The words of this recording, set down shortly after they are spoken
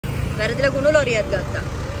වැරදිලා කුණු ලොරියක් ගත්තා.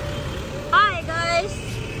 Hi guys.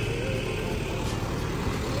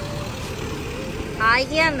 Hi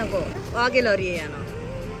කියන්නකෝ. වාගේ ලොරිය යනවා.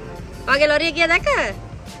 වාගේ ලොරිය කිය දැක?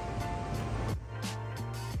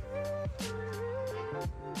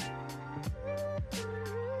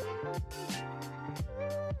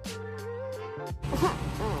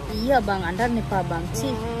 iya bang අඬන්න එපා බං චි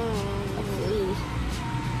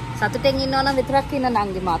සතුටෙන් ඉන්නවා නම් විතරක් ඉන්න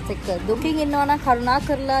නංගි මාත් එක්ක දුකින් ඉන්නවා නම් කරුණා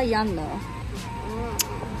කරලා යන්න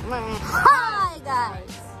hi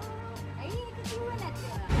guys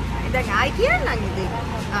දැන් ආයි කියන්නම් ඉතින්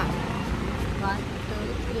ආ 1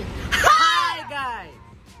 2 3 hi guys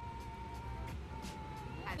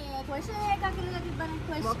question එකක් කියලා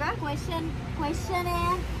තිබ්බනේ question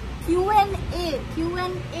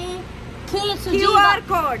Q&A K.Sujeewa QR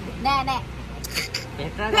code නෑ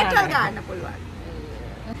petrol ගන්න පුළුවන්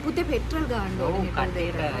පුතේ petrol ගන්න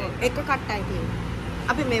ඕනේ එක කට්ටයි තියෙන්නේ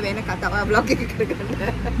අපි මේ වෙන කතාව vlog එක කරගන්න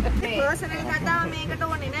personal කතාව මේකට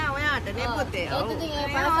ඕනේ නෑ ඔයාට නේ පුතේ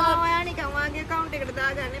ඔයා නිකන් ඔයාගේ account එකට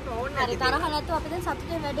දාගන්න එපා ඕනේ හරි තරහ නැතුව අපි දැන්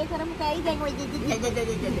සතුටේ වැඩේ කරමු කයි දැන් ඔය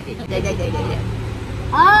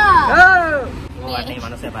ඔව්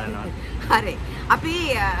මනසේ බලනවා හරි අපි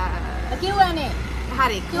Q&A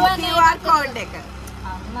හරි QR code එක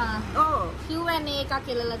අම්මා ඔව් Q&A එකක්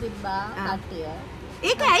කියලා තිබ්බා කට්ටිය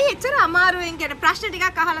ඒක ඇයි එච්චර අමාරුවෙන් කියන ප්‍රශ්න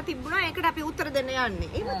ටිකක් අහලා තිබුණා ඒකට අපි උත්තර දෙන්න යන්නේ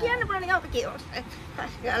ඒක කියන්න පුළුවන් නිකන් අපි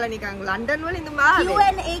ගාලා නිකන් ලන්ඩන් වල ඉඳන් ආවේ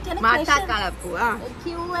Q&A කියන්නේ මාටා කලප්පුවා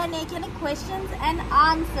Q&A කියන්නේ questions and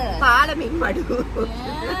answers පාලමින් මඩු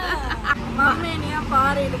මම නිකන්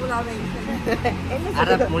පාරේ ඉඳලා වෙන්නේ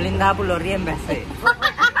අර මුලින් දාපු ලොරියෙන් බැස්සේ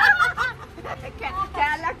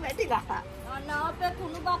කැලක් වැටිලා අපේ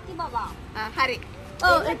කුණු බක්කි බබා හරි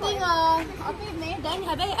ඔව් ඉතින් අපි මේ දැන්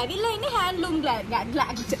හැබැයි ඇවිල්ලා ඉන්නේ හැන්ඩ්ලූම්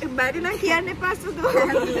බැරි නම් කියන්න එපා සුදු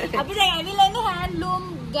අපි දැන් ඇවිල්ලා ඉන්නේ හැන්ඩ්ලූම්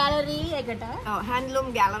ගැලරි එකට ඔව් හැන්ඩ්ලූම්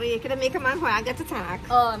ගැලරි එකට මේක මම හොයාගත්ත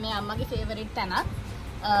තැනක් ඔව් මේ අම්මගේ ෆේවරිට් තැනක්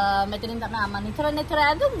මෙතනින් තමයි අම්මා නිතර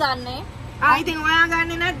ඇඳුම් ගන්නෙ ඉතින් ඔයා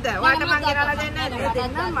ගන්නෙ නැද්ද ඔයාට මං ගෙනලා දෙන්නේ නැද්ද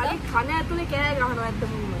දෙන්නම් මගේ කන ඇතුලේ කෑ ගහනවා at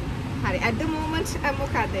the moment හරි at the moment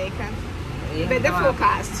මොකද ඒක weather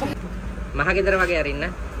forecast මහගෙදර වගේ අරින්න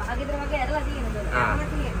මහගෙදර වගේ ඇරලා තියෙනද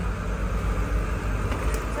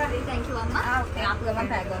sorry thank you අම්මා okay අපි ගමන්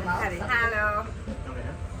පැය ගමන් හරි hello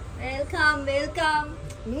welcome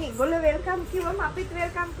මේ ගොල්ලෝ welcome කිව්වම අපිත්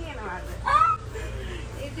welcome කියනවාද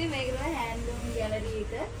ඉතින් මේක තමයි හැන්ඩ්ලූම් ගැලරි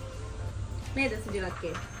එක නේද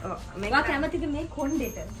සුජීවක්කේ ඔව් මේක කැමතිද මේ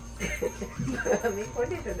කොණ්ඩෙට මේ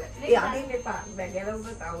කොණ්ඩෙටද අදින්න එපා බැගලුඹ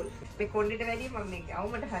තවුල් මේ කොණ්ඩෙට වැඩි මම මේ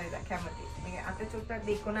අවුමට හරියට කැමති මේ අත චුට්ටක්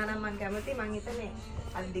දික්ුණා නම් මම කැමති මං හිතන්නේ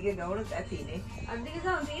අද දිග ගවුණුත් ඇතිනේ අද දිග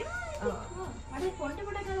ගවුණ තියෙනවා මට කොණ්ඩෙ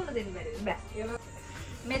කොට ගලවලා දෙන්න බැරිද බෑ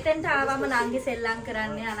මෙතෙන්ට ආවම නංගි සෙල්ලම්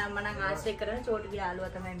කරන්නේ අනම්ම නම් ආශ්‍රය කරන චෝටුගේ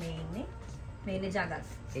යාළුවා තමයි මේ ඉන්නේ මේනේ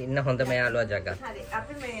ජගත් ඉන්න හොඳම යාළුවා ජගත් හරි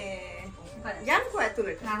අපි මේ යන්කෝ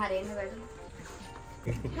ඇතුළට හරි එන්න බෑ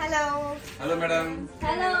hello madam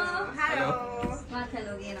hello මාත්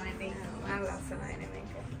hello කියනවා ඉතින් මම ලස්සනයි නේ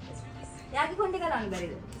මේක යාගේ කොණ්ඩේ ගලවන්න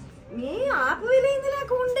බැරිද මේ ආපු වෙලේ ඉඳලා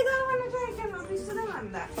කොණ්ඩේ ගලවන්න බෑ කියනවා පිස්සුද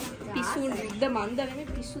මන්ද පිස්සු නෙද්ද මන්ද නෙමෙයි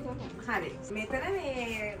පිස්සු තමයි හරි මෙතන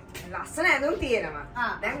මේ ලස්සන ඇඳුම් තියෙනවා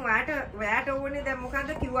දැන් ඔයාට ඕනේ දැන්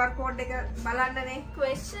මොකද්ද QR code එක බලන්නනේ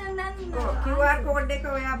question and QR code එක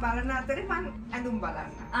ඔයා බලන අතරේ මම ඇඳුම්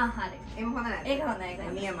බලන්න හරි එම හොඳ නැහැ ඒක හොඳයි ඒක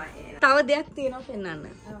නියමයි තව දෙයක් තියෙනවා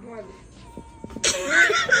පෙන්වන්න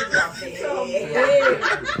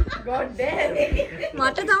God damn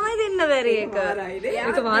මට තමයි දෙන්න බැරි එක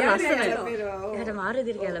ඒක මාර ලස්සනයි එයාට මාර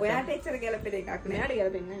විදිහට ගැලපෙනවා ඔයාට එච්චර ගැලපෙන එකක් නෑ එයාට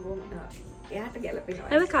ගැලපෙන්නේ නැහැ කොහොමද එයාට ගැලපෙනවා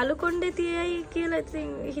හැබැයි කළු කොණ්ඩේ තියයි කියලා ඉතින්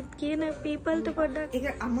කියන පීපල්ට පොඩ්ඩක්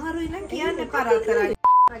ඒක අමාරුයි නම් කියන්න කරා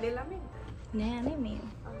වැඩේ ළමයි නෑ නේ මේ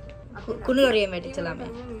කුණු ලොරිය මැටිච්ච ළමයි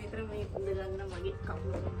මෙතන මේ ඉඳ ගන්න මගේ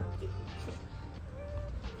කකුල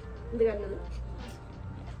ඉඳ ගන්නද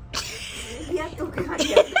යාත් ඔක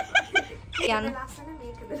හරියට යන්න ලස්සන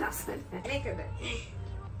මේකද ලස්සන මේකද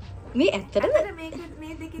මේ ඇත්තටද මේක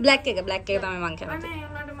මේ දෙකේ බ්ලැක් එක තමයි මං කැමති අනේ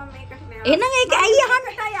උනාට මම මේකට නෑ එහෙනම් ඒක ඇයි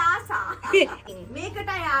අහන්නේ මේකටයි ආසා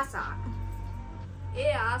මේකටයි ආසා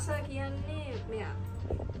ඒ ආසා කියන්නේ මෙයා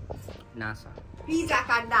නාසා පීසා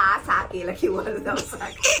කන්න ආසා කියලා කිව්වලු දවසක්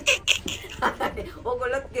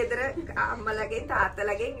ඔයගොල්ලොත් ගෙදර අම්මලගෙන්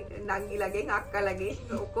තාත්තලගෙන් නංගිලගෙන් අක්කලගෙන්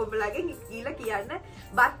ඔක්කොමලගෙන් කියලා කියන්න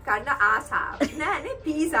බත් කන්න ආසාව නෑනේ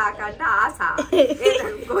පීසා කන්න ආසාව ඒක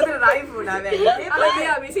කොහොමද රයිම් වුණා වැඩි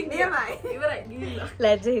මේ මිසින් නියමයි ඉවරයි ගිහිල්ලා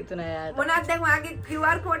ලැජ්ජ හිතුණා යාට මොනවද දැන් ඔයාගේ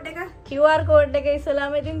QR code එක QR code එක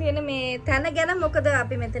ඉස්සලාම ඉතින් තියෙන මේ තැන ගැන මොකද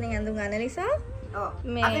අපි මෙතනින් ඇඳුම් ගන්න නිසා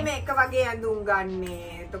අපි මේ එක වගේ ඇඳුම් ගන්නේ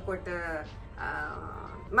එතකොට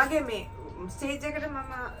මගේ මේ ස්ටේජ් එකට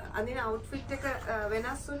මම අඳින අවුට්ෆිට් එක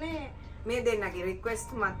වෙනස් වුණේ මේ දෙන්නගේ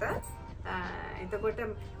රික්වෙස්ට් මත. එතකොට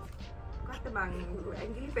කොහොමද මං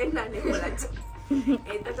ඇඟිලි පෙන්නන්නේ බලන්න.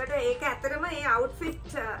 එතකොට ඒක ඇත්තටම මේ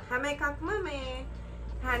අවුට්ෆිට් හැම එකක්ම මේ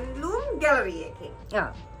හැන්ඩ්ලූම් ගැලරි එකේ.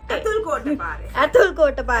 අතුල් කෝට පාරේ. අතුල්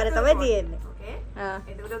කෝට පාරේ තමයි තියෙන්නේ. ඕකේ.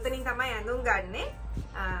 එතකොට උතනින් තමයි ඇඳුම් ගන්නෙ.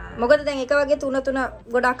 මොකද දැන් එක වගේ තුන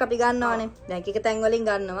ගොඩක් අපි ගන්නවානේ. දැන් එක තැන් වලින්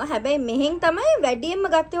ගන්නවා. හැබැයි මෙහෙන් තමයි වැඩියෙන්ම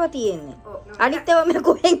ගත්තේවා තියෙන්නේ. අනිත් ඒවා මේ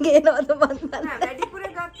කොහෙන් ගේනවද මන් දන්නේ. නෑ වැඩිපුර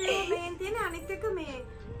ගත්තේ මෙහෙන් තියෙන අනිත් එක මේ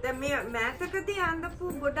දැන් මේ මෑතකදී අඳපු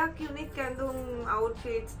ගොඩක් යුනික් ඇඳුම්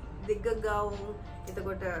අවුට්ෆිට්ස් දිග ගවුම්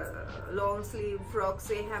එතකොට ලොන් ස්ලීව් ෆ්‍රොක්ස්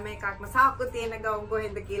ඒ හැම එකක්ම සාක්කු තියෙන ගවුම්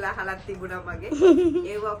කොහෙන්ද කියලා අහලක් තිබුණා මගේ.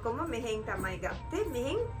 ඒව ඔක්කොම මෙහෙන් තමයි ගත්තේ.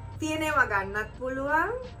 මෙහෙන් තියෙනවා ගන්නත්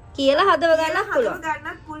පුළුවන් කියලා හදව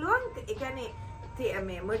ගන්නත් පුළුවන්. ඒ කියන්නේ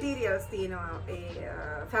මේ මටීරියල්ස් තියෙනවා ඒ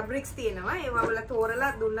ෆැබ්‍රික්ස් තියෙනවා ඒවා වල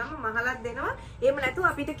තෝරලා දුන්නම මහලක් දෙනවා. එහෙම නැතුව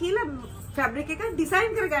අපිට කියලා ෆැබ්‍රික් එක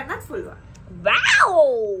ඩිසයින් කරගන්නත් පුළුවන්. වව්!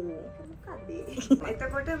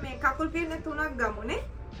 එතකොට මේ කකුල් පින්න 3ක් ගමුනේ.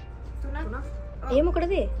 3ක්. ඒ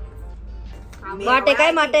මොකටද? වාට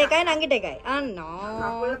එකයි මට එකයි නංගිට එකයි. අන්නෝ.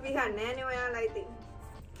 කකුල පිහන්නේ නෑනේ ඔයාලා ඉතින්.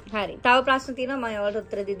 හරි. තව ප්‍රශ්න තියෙනවා මම ඔයාලට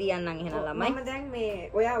උත්තර දෙදී යන්නම් එහෙනම් ළමයි. මම දැන් මේ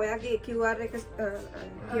ඔයාගේ QR එක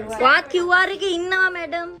වාත් QR එකේ ඉන්නවා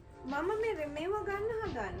මැඩම්. මම මේව ගන්න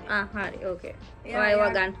හදන්නේ. හරි. ඕකේ.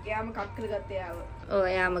 ඔයා ගන්න. එයාම කක් කරගත්ත යාව. ඔව්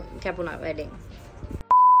එයාම කැපුණා වැඩෙන්.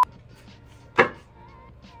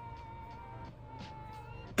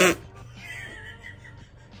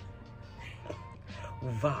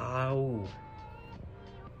 Wow.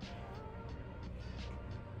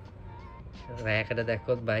 රෑකට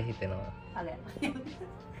දැක්කොත් බය හිතෙනවා.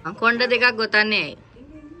 කොණ්ඩ දෙකක් ගොතන්නේ ඇයි?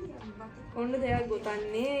 කොණ්ඩ දෙකක්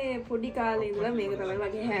ගොතන්නේ පොඩි කාලේ ඉඳලා මේක තමයි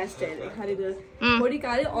මගේ hair style එක. හරිද? පොඩි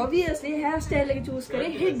කාලේ obviously hair style එක choose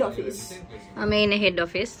කරේ head office. මේ ඉන්නේ head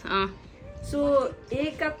office. So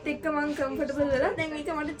ඒකත් එක්ක මම comfortable වෙලා දැන්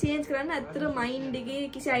ඒක මට change කරන්න ඇත්තට mind එකේ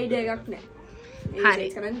කිසි idea එකක් නැහැ. හරි.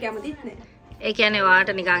 ඒක කරන්න කැමතිත් නැහැ. ඒ කියන්නේ වාට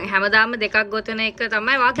නිකන් හැමදාම දෙකක් ගොතන එක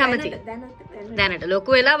තමයි වා කැමති. දැනට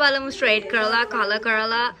ලොකු වෙලා බලමු ස්ට්‍රේට් කරලා කලර්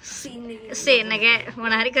කරලා සීන් එක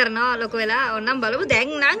මොන හරි කරනවා ලොකු වෙලා ඕනනම් බලමු.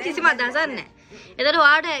 දැන් නම් කිසිම අදහසක් නැහැ. එතකොට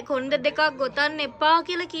වාට කොණ්ඩ දෙකක් ගොතන්න එපා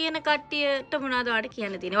කියලා කියන කට්ටියට මොනවද වාට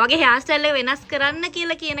කියන්න තියෙන්නේ? වගේ hair style එක වෙනස් කරන්න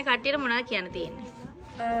කියලා කියන කට්ටියට මොනවද කියන්න තියෙන්නේ?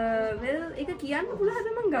 well ඒක කියන්න පුළුවන්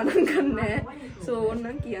හැබැයි මම ගණන් ගන්නෑ. so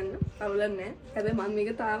ඕනනම් කියන්න අවුලක් නැහැ. හැබැයි මම මේක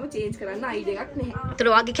තාම change කරන්න idea එකක් නැහැ. ඒතර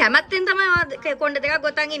වගේ කැමැත්තෙන් තමයි කොණ්ඩ දෙකක්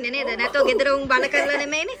ගොතන් ඉන්නේ නේද? නැත්නම් ගෙදර උන් බල කරලා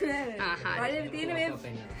නෙමෙයිනේ. හරි. තියෙන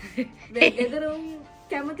මේ ගෙදර උන්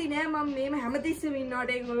කැමති නෑ මම මේම හැමතිස්සෙම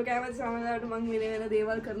ඉන්නවට ඒගොල්ලෝ කැමති සමහරවිට මම වෙන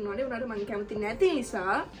දේවල් කරනවානේ උනාට මම කැමති නැති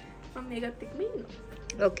නිසා මම මේකත් එක්කම ඉන්නවා.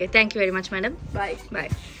 okay thank you very much madam. bye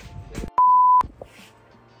bye.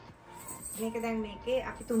 මේක දැන් මේකේ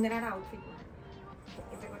අපි තුන්දෙනාට අවුට්ෆිට් ගන්න.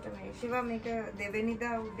 එතකොට මේ ශිවා මේක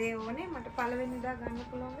දෙවෙනිදා උදේ ඕනේ මට පළවෙනිදා ගන්න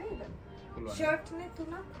පුළුවන් වේද? ෂර්ට් නේ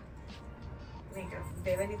 3ක්. මේක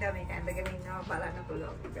දෙවෙනිදා මේක ඇඳගෙන ඉන්නවා බලන්න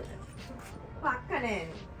පුළුවන් කියලා. පක්ක නෑනේ.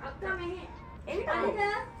 අක්කා මෙහෙ.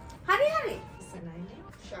 හරි හරි.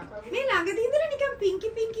 මේ ළඟදී ඉඳලා නිකන්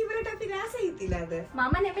පිංකි වලට අපි රාස හිතිලාද?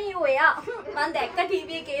 මම නෙමෙයි ඔයා. මම දැක්ක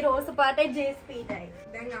ටීවී එකේ රෝස පාටේ ජේස්පීටයි.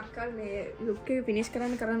 දැන් අක්කල් මේ ලුක් එක ෆිනිෂ්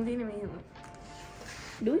කරන්න තියෙන්නේ මෙහෙම.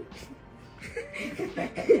 do it.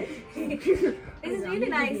 This is really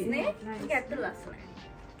nice නේ. ඒක ඇත්තට ලස්සනයි.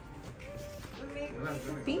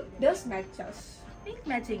 Pink does match us. pink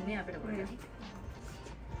matching නේ අපිට පොඩි.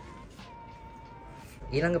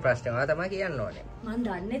 ඊළඟ ප්‍රශ්නේ ඔයා තමයි කියන්න ඕනේ. මම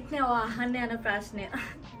දන්නෙත් නෑ ඔයා අහන්න යන ප්‍රශ්නය.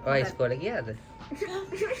 ඔයා ඉස්කෝලේ ගියාද?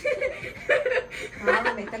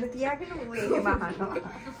 මෙතන තියාගෙන ඌ එහෙම අහනවා.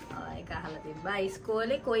 ඒක අහලා තිබ්බා.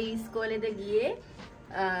 ඉස්කෝලේ කොයි ඉස්කෝලේද ගියේ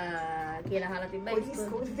කියලා අහලා තිබ්බා.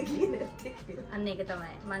 ඉස්කෝලේද ගියේ නැත්තේ. අන්න ඒක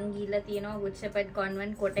තමයි. මං ගිහිල්ලා තියෙනවා Good Shepherd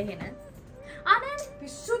Convent කොටහෙන. නෑ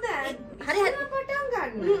පිස්සුද? හරි පටන්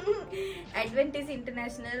ගන්න. Adventist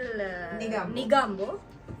International නිගම්බෝ.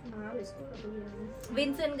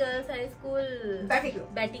 Vincent Girls High School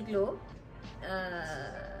Batiklo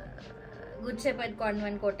Good Shepherd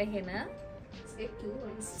Convent කොටහෙන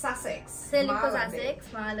Sussex සෙලිකෝ Sussex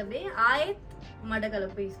Malambe ආයෙත්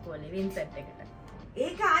මඩකලපු ඉස්කෝලේ වින්සන්ට් එකට.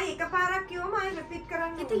 ඒක ආයෙ එකපාරක් කියවම ආයෙ රිපීට්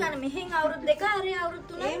කරන්න. ඉතින් අර මෙහෙන් අවුරුදු දෙක හරි අවුරුදු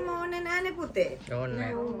තුනක් ඒ මොනේ නෑනේ පුතේ.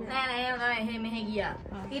 ඕනේ නෑ එහෙම මෙහෙ ගියා.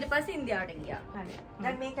 ඊට පස්සේ ඉන්දියාවට ගියා. හරි.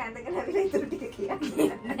 දැන් මේක ඇඳගෙන ඇවිල්ලා ඉතුරු ටික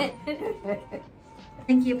කියන්නේ.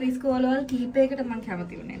 දැන් කියපු ඉස්කෝලවල කීපයකට මම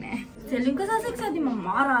කැමති වුණේ නෑ. සෙලිකෝ Sussex අදී මම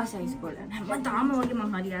මාර ආසයි ඉස්කෝලේ යන්න. හැමදාම වගේ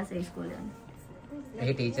මම හරි ආසයි ඉස්කෝලේ යන්න.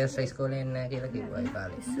 ඒ ටීචර්ස් ඉස්කෝලේ එන්නේ නැහැ කියලා කිව්වා ඒ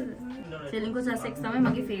කාලේ. සෙලිකෝ Sussex තමයි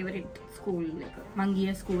මගේ ෆේවරිට් ස්කූල් එක. මං ගිය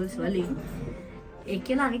ස්කූල්ස් වලින් ඒ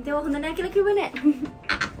කියලා අනිත් ඒවා හොඳ නැහැ කියලා කිව්වේ නෑ.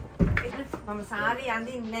 මම සාරි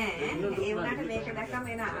අඳින්නේ නැහැ. ඒ වුණාට මේක දැක්කම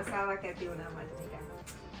එන ආසාවක් ඇති වුණා මට නිකන්.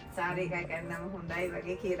 සාරි එකක් ගන්නම හොඳයි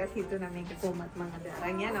වගේ කියලා හිතුණා මේක කොහොමත් මම අද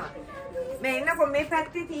අරන් යනවා. මේ එන්නකො මේ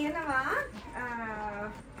පැත්තේ තියෙනවා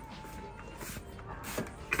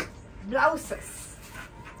බ්ලවුසස්.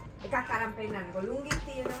 එකක් අරන් පෙන්නන්නකො. ලුංගිත්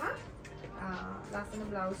තියෙනවා. ලස්සන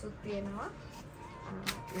බ්ලවුස් උත් තියෙනවා.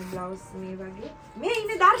 මේ බ්ලවුස් මේ වගේ. මේ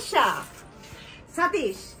ඉන්නේ දර්ශා.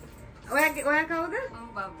 සතීෂ්. ඔයා කවුද? මම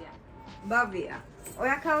භව්‍ය. භව්‍ය.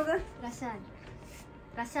 ඔයා කවුද? රෂානි.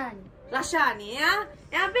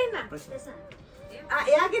 එයා පෙන්න.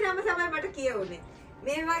 එයාගේ නම තමයි මට කියවුනේ.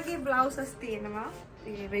 මේ වගේ බ්ලවුසස් තියෙනවා.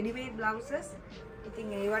 රෙඩිමේඩ් බ්ලවුසස්. ඉතින්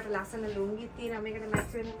ඒවට ලස්සන ලුංගිත් තියෙනවා. මේකට මැච්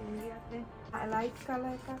වෙන ලුංගියක් නේ. ලයිට් කලර්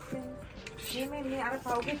එකක් තියෙනවා. මේ අර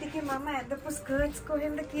පෞගෙටිකේ මම ඇඳපු ස්කර්ට්ස්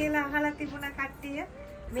කොහෙන්ද කියලා අහලා තිබුණා කට්ටිය.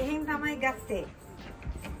 මෙහෙන් තමයි ගත්තේ.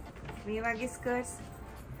 මේ වගේ ස්කර්ට්ස්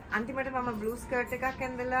අන්තිමට මම බ්ලූ ස්කර්ට් එකක්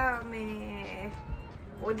ඇඳලා මේ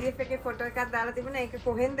ODF එකේ ෆොටෝ එකක් දාලා තිබුණා. ඒක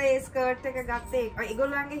කොහෙන්ද ඒ ස්කර්ට් එක ගත්තේ?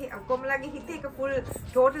 ඒගොල්ලන්ගේ කොම්ලගේ හිතේ ඒක ෆුල්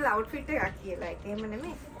ටෝටල් අවුට්ෆිට් එකක් කියලා. ඒක එහෙම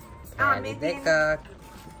නෙමෙයි. මේ දෙකක්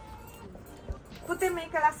පුතේ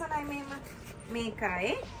මේක ලස්සනයි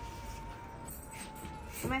මේකයි.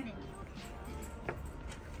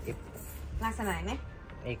 ලස්සනයි නේ?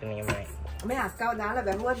 ඒක නියමයි. මේ අක්කව දාලා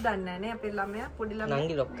බැලුවත් දන්නේ නැහැ නේ අපේ ළමයා පොඩි ළමයා.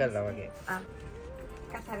 නංගි ලොක් කරලා වගේ.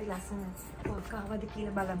 කතරි ලස්සනයි. අක්කවද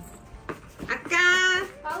කියලා බලමු. අක්කා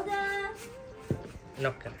කවුද?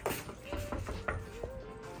 ලොක් කරලා.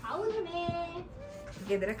 කවුද මේ?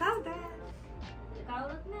 ගෙදර කවුද?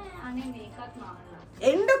 කවුරුත් නෑ. අනේ මේකත් මාල්ලා.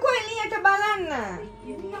 එන්නකෝ එළියට බලන්න.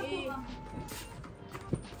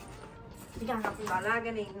 ඉතින් අපි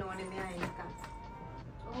බලාගෙන ඉන්න ඕනේ මෙයා එනකන්.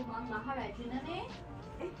 ඔව් මම අහ වැටිනනේ.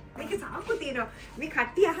 මේක සාක්කු තියෙනවා. මේ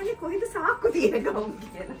කට්ටිය අහන්නේ කොහෙද සාක්කු තියෙන ගවුම්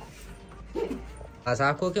කියලා.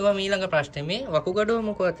 අසාකෝ කිව්වා ඊළඟ ප්‍රශ්නේ මේ වකුගඩුව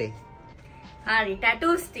මොකද? හරි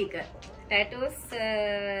ටැටූස් ටික. ටැටූස්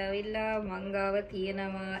විල්ලා මංගාව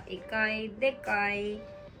තියෙනවා 1 2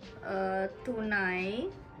 3යි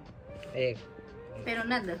ඒ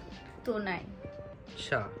පෙරුණාද 3යි.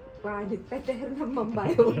 ෂා. වාඩිත් පැටහෙරනම් මම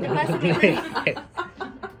බය වුණා.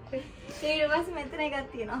 ඊට පස්සේ මෙතන එකක්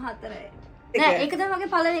තියෙනවා 4යි. නෑ ඒක තමයි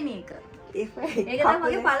මගේ පළවෙනි එක. ඒක තමයි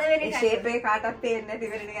මගේ පළවෙනි එක. ෂේප් එක කාටවත් පේන්නේ නැති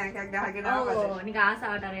වෙන නිකන් එකක් ගහගෙන ආවද? ඔව් නිකන්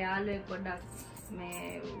ආසාවට අර යාළුවෙක් පොඩ්ඩක් මේ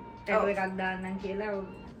ටැටු එකක් දාන්නම් කියලා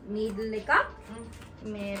නීඩල් එකක්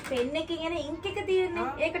මේ පෙන් එකකින් එන ඉන්ක් එක තියෙන්නේ.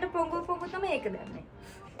 ඒකට පොඟු තමයි ඒක දැම්මේ.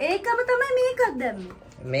 ඒකම තමයි මේකක් දැම්මේ.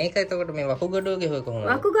 මේක එතකොට මේ වකුගඩුව ගෙහුවේ කොහොමද?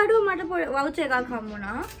 වකුගඩුව මට වවුචර් එකක්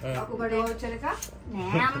හම්බුණා. වකුගඩුව වවුචර් එකක්?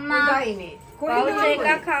 නෑ අම්මා. වවුචර්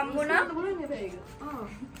එකක් හම්බුණා.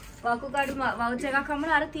 වකුගඩු වවුචර් එකක්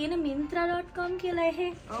හම්බුණා අර තියෙන mintra.com කියලා එහෙ.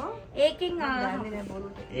 ඒකෙන්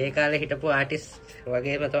ඒ කාලේ හිටපු ආටිස්ට්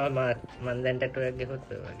වගේම තමයි මම දැන් ටැටු එකක් ගෙහුවත්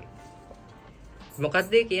ඔය වගේ.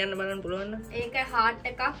 මොකක්ද කියන්න බලන්න පුළුවන් නම්? ඒක හાર્ට්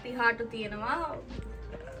එකක් පිහාටු තියෙනවා.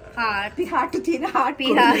 හાર્ට් පිහාටු තියෙන හાર્ට්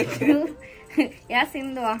පිහාටු. යා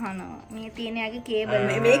සින්දු අහනවා. මේ තියෙන යාගේ කේබල්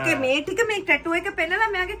මේකේ මේ ටික මේ ටැටු එක පෙන්නලා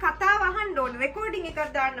මෙයාගේ කතාව අහන්න ඕනේ. රෙකෝඩින් එකක්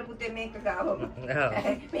දාන්න පුතේ මේක ගාවම.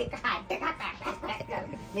 මේක හાર્ට් එකක්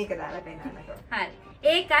මේක දාලා පෙන්නන්නකෝ. හරි.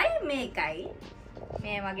 ඒකයි මේකයි.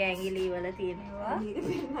 මේ වගේ ඇඟිලි වල තියෙනවා.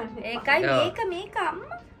 ඒකයි මේක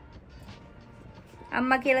අම්මා.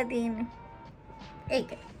 අම්මා කියලා තියෙන්නේ.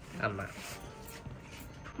 ඒකයි. අම්මා.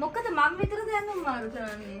 මොකද මම විතරද යන්න මාරු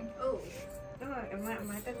කරන්නේ? ඔව්.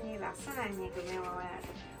 මට මේ ලස්සනයි මේක මේවා ඔයාලට.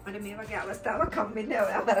 මට මේ වගේ අවස්ථාවක් හම්බෙන්නේ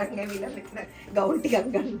ඔයා තරම් ඇවිල්ලා මෙතන ගවුම් ටිකක්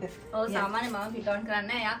ගන්න. ඔව් සාමාන්‍ය මම පිටවන්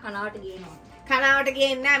කරන්නේ එයා කනාවට ගේනවා. කනාවට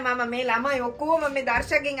ගේන්නේ නැහැ මම මේ ළමයි ඔක්කොම මේ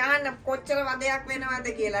දර්ශකෙන් අහන්න කොච්චර වදයක් වෙනවද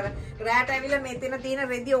කියලා. රැට ඇවිල්ලා මෙතන තියෙන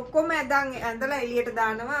රෙදි ඔක්කොම ඇඳලා එළියට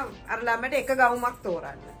දානවා අර ළමයට එක ගවුමක්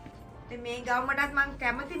තෝරන්න. ඉතින් මේ ගවුමටත් මම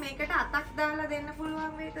කැමති මේකට අතක් දාලා දෙන්න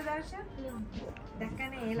පුළුවන් වේද දර්ශක?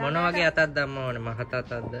 දැක්කනේ ඒ මොන වගේ අතක් දැම්ම ඕනේ මහත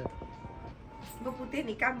අතක්ද? ඔබ පුතේ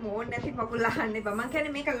නිකන් මෝන් නැති පපුල අහන්නේ බා. මං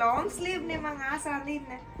කියන්නේ මේක ලොන්ග් ස්ලීව් නේ මං ආසා අඳින්න.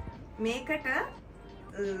 මේකට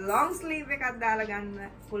ලොන්ග් ස්ලීව් එකක් දාලා ගන්න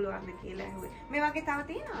පුළුවන්ද කියලා ඇහුවේ. මේ වගේ තව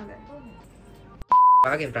තියනවද?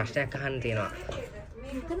 වාගේ ප්‍රශ්නයක් අහන්න තියෙනවා.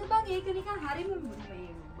 මොකද බං ඒක නිකන් හරිම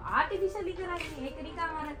ආටිෆිෂල් කරන්නේ. ඒක නිකන් අර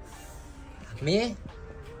මේ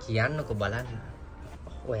කියන්නකෝ බලන්න.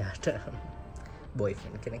 ඔයාට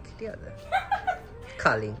බොයිෆ්‍රෙන්ඩ් කෙනෙක් හිටියද?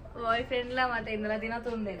 කලින් බොයිෆ්‍රෙන්ඩ්ලා මට ඉඳලා තියෙනවා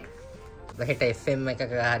 3 දෙනෙක්. හෙට FM එකක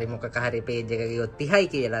හරි මොකක හරි පේජ් එක ගියොත් 30යි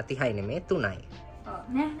කියලා 30යි නෙමේ 3යි.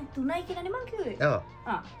 නෑ 3යි කියලානේ මං කිව්වේ. ඔව්.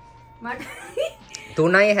 මට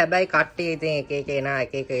 3යි හැබැයි කට්ටිය ඉතින් එක එක එනා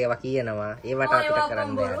එක එක ඒවා කියනවා. ඒවට අපිට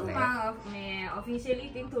කරන්න දෙයක් නෑ. මේ ඔෆිෂියලි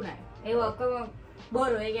ඉතින් 3යි. ඒ ඔක්කොම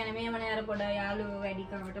බොරු. ඒ කියන්නේ මේමනේ අර පොඩ යාළුවෝ වැඩි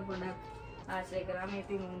කමට පොඩක් ආශ්‍රය කරාම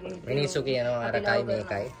ඉතින් උන්ගේ මිනිස්සු කියනවා අරකයි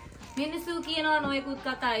මේකයි. මිනිස්සු කියනවා නොයෙකුත්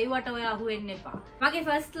කතා ඒවට ඔය අහු වෙන්න එපා. මගේ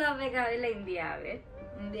ෆස්ට් ලව් එක ඇවිල්ලා ඉන්දියාවේ.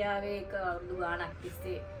 ඉන්දියාවේ එක අවුරුදු ගාණක්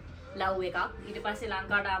තිස්සේ ලව් එකක්. ඊට පස්සේ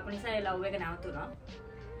ලංකාවට ආපු නිසා ඒ ලව් එක නැවතුණා.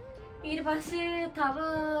 ඊට පස්සේ තව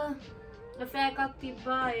affair එකක්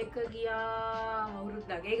තිබ්බා. ඒක ගියා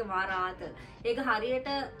අවුරුද්දක්. ඒක මාරාත. ඒක හරියට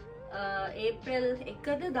ඒප්‍රිල්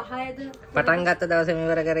 1ද 10ද පටන් ගත්ත දවසේ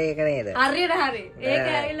මෙවර කරේ ඒක නේද? හරියට හරි. ඒක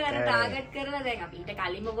ඇවිල්ලා අර ටාගට් කරලා දැන් අපි ඊට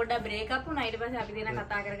කලින්ම පොඩ්ඩක් බ්‍රේක් අප් වුණා. ඊට පස්සේ අපි දෙනා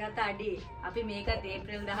කතා කරගත්ත අඩේ අපි මේකත්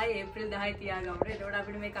ඒප්‍රිල් 10 තියාගමු. එතකොට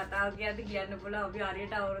අපිට මේ කතාව කියන්න පුළුවන් අපි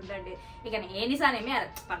හරියට අවුරුද්දක්. ඒ කියන්නේ ඒ නිසා නෙමෙයි අර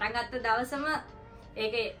පටන් ගත්ත දවසම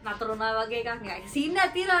ඒකේ නතර වුණා වගේ එකක් නෑ. සීන්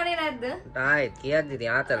එකක් තියනවනේ නැද්ද? ආයෙත් කියද්දි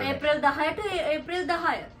ඉතින් ආතර ඒප්‍රිල් 10ට ඒප්‍රිල්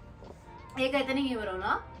 10. ඒක එතනින් ඉවර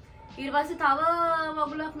වුණා. ඊට පස්සේ තව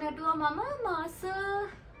වගුලක් නැටුවා මම මාස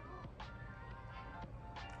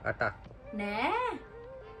 8ක් නෑ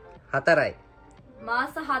 4යි.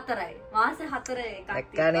 මාස 4යි. මාස 4 එකක්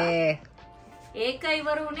එක්කනේ. ඒක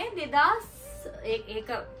ඉවර වුණේ 2000 ඒක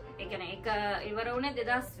ඒ කියන්නේ ඒක ඉවර වුණේ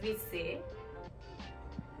 2020.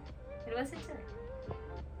 ඊට පස්සේ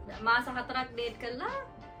මාස 4ක් ඩේට් කළා.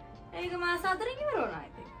 ඒක මාස 4කින් ඉවර වුණා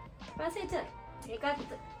ඉතින්. ඊපස්සේ ඒකත්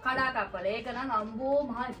කඩාකප්පල. ඒක නම් අම්බෝ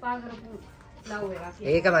මහා එපා කරපු ලව් එකක්.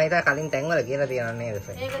 ඒක මම හිතා කලින් තැන්වල කියලා තියෙනවා නේද?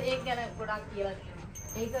 ඒක ගැන ගොඩක් කියලා තියෙනවා.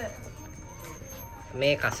 ඒක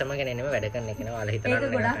මේ කස්ටමර් කෙනෙක් නෙමෙයි වැඩ කරන කෙනා. ඔයාලා හිතනවා ඒක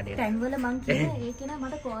නේද ගොඩක් කඩේට. තැන්වල මං කියන ඒ කෙනා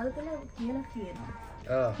මට කෝල් කරලා කියලා කියනවා.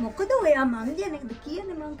 ඔව්. මොකද ඔයා මං කියන්නේ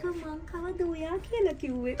කියන්නේ මං කවද ඔයා කියලා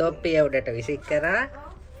කිව්වේ. තොප්පිය උඩට විසික් කරා.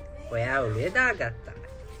 ඔයා ඔළුවේ දාගත්තා.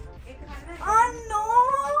 අන්නෝ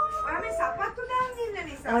මේ සපත්තු දාන් ඉන්න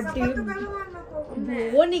නිසා සපත්තු ගලවන්නකෝ.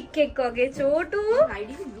 බෝනික් එක්ක වගේ චෝටු.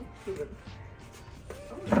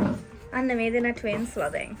 අන්න මේ දෙනා ට්වින්ස් ලා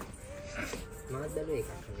දැන්. මාදලු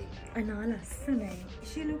එකක් හරි. අනා ලස්සනයි.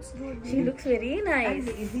 she looks good. She looks very nice.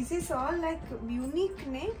 And this is all like unique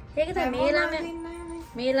නේ. ඒක තමයි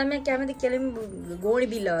මේ ළමයා කැමති කෙලින් ගෝණි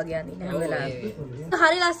බිල්ල වගේ අඳින්න හැම වෙලාවෙම.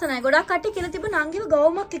 හරි ලස්සනයි. ගොඩක් කට්ටිය කියලා තිබ්බ නංගිව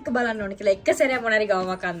ගවුමක් එක්ක බලන්න ඕනේ කියලා. එක සැරයක් මොනාරි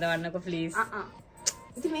ගවුමක් අඳවන්නකෝ ප්ලීස්.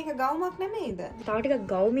 ඉතින් මේක ගවුමක් නෙමෙයිද? තව ටිකක්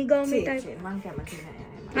ගවුමි ටයිප්. මං කැමති නෑ.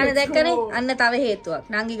 අන්න දැක්කනේ අන්න තව හේතුවක්.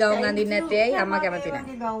 නංගි ගවුම් අඳින්න නැත්තේ ඇයි අම්මා කැමති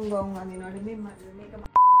නැහැ. ගවුම් අඳිනවනේ මේක.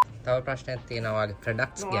 තව ප්‍රශ්නයක් තියෙනවා වගේ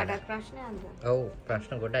ප්‍රොඩක්ට්ස් ගැන. ගොඩක් ප්‍රශ්නයක්ද? ඔව්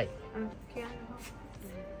ප්‍රශ්න ගොඩයි. කියන්න.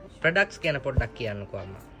 ප්‍රොඩක්ට්ස් ගැන පොඩ්ඩක් කියන්නකෝ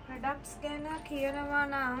අම්මා. ප්‍රොඩක්ට්ස් ගැන කියනවා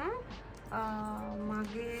නම්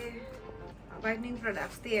මගේ වයිටනින්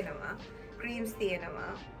ප්‍රොඩක්ට්ස් තියෙනවා. ක්‍රීම්ස්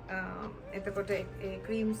තියෙනවා. එතකොට ඒ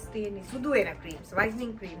ක්‍රීම්ස් තියෙන්නේ සුදු වෙන ක්‍රීම්ස්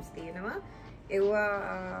වයිටනින් ක්‍රීම්ස් තියෙනවා.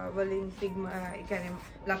 ඒවා වලින් පිග්ම ඒ කියන්නේ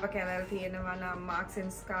ලප කැවල් තියෙනවා නම් මාක්ස්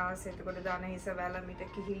ඇන්ඩ් ස්කාර්ස් එතකොට දාන හිස වැල මිට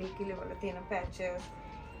කිහිලි වල තියෙන පැචස්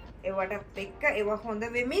ඒවටත් එක්ක ඒවා හොඳ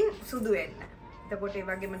වෙමින් සුදු වෙන්න. එතකොට ඒ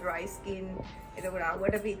වගේම ඩ්‍රයි ස්කින් එතකොට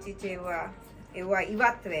අවුවට පිච්චිච්ච ඒවා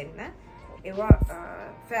ඉවත් වෙන්න. ඒවා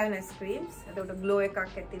ෆෙයර්නෙස් ක්‍රීම්ස් එතකොට ග්ලෝ එකක්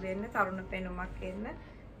ඇති වෙන්න තරුණ පෙනුමක් එන්න.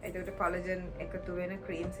 එතකොට කොලජන් එකතු වෙන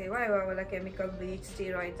ක්‍රීම්ස් ඒවා වල කෙමිකල් බ්ලීච්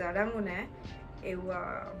ස්ටීරොයිඩ්ස් අඩංගු නැහැ. ඒවා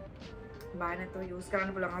බානතෝ යූස්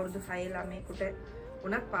කරන්න පුළුවන්. අවුරුදු 6 ළමයෙකුට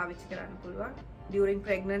උනත් පාවිච්චි කරන්න පුළුවන්. ඩියුරින්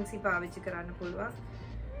ප්‍රෙග්නන්සි පාවිච්චි කරන්න පුළුවන්.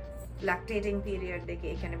 ලැක්ටේටිං පීරියඩ්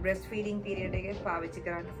එකේ කියන්නේ බ්‍රෙස්ට් ෆීඩින් පීරියඩ් එකේ පාවිච්චි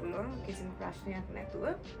කරන්න පුළුවන් කිසිම ප්‍රශ්නයක් නැතුව.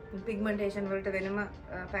 පිග්මන්ටේෂන් වලට වෙනම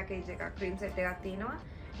පැකේජ් එකක් ක්‍රීම් සෙට් එකක් තියෙනවා.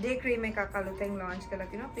 ඩේ ක්‍රීම් එකක් අලුතෙන් ලොන්ච් කරලා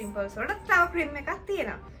තිනවා. පිම්පල්ස් වලට තව ක්‍රීම් එකක්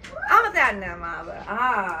තියෙනවා. ආමතයන් මාව.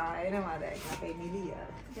 එනවා දැන් අපේ නිලිය.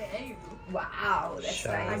 wow that's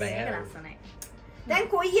nice. දැන්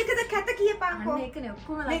කොයි එකද කැත කියපන්කෝ. මේකනේ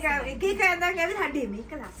ඔක්කොම මේක එක එක ඇඳන් ඇවිත් අඩේ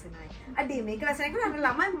මේක ලස්සනයි. අඩේ මේක ලස්සනයි කියලා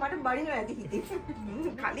ළමයි මට බඩිනවා ඇති හිතේ.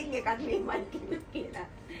 කලින් එකක් මේ මල් කියලා.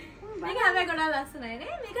 මේක හැබැයි ගොඩක් ලස්සනයි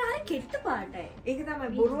නේ. මේක හරිය කෙට්ට පාටයි. ඒක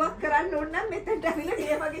තමයි බොරුවක් කරන්න ඕන නම් මෙතනට ඇවිල්ලා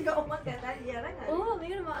මේ වගේ ගොම්මක් ඇඳන් ගියා නම්. ඕ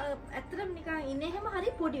මේක ඇත්තටම නිකන් ඉන්නේ හැම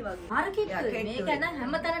හරි පොඩි වගේ. අර කෙට්ටුයි. මේක නම්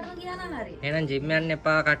හැම තැනටම ගියා නම් හරි. එහෙනම් ජිම් යන්න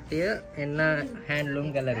එපා කට්ටිය. එන්න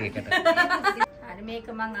හෑන්ඩ්ලූම් ගැලරි එකට. හරි මේක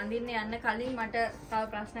මං අඳින්න යන්න කලින් මට තව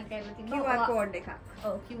ප්‍රශ්නයක් ඇවිල්ලා තිබුණා. QR කෝඩ් එකක්.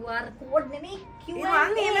 ඔව් QR කෝඩ් නෙමෙයි QR.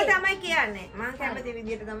 මං එහෙම තමයි කියන්නේ. මං කැමති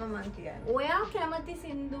විදියට තමයි මං කියන්නේ. ඔයා කැමති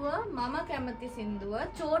සින්දුව මම කැමති සින්දුව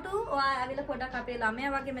චෝටු ඔයා ඇවිල්ලා පොඩක් අපේ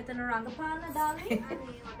ළමයා වගේ මෙතන රඟපාන්න දාන්නේ.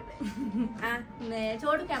 මේ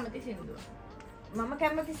චෝටු කැමති සින්දුව. මම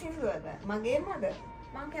කැමති සින්දුවද? මගේමද?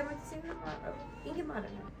 මං කැමති සින්දුව ඉංගි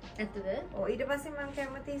මාරන. ඇත්තද? ඔව් ඊට පස්සේ මං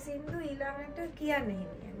කැමති සින්දුව ඊළඟට කියන්න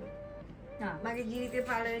හිමියන්නේ. මගේ ජීවිතේ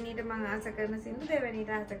පළවෙනිට මං ආස කරන සින්දුව දෙවෙනිට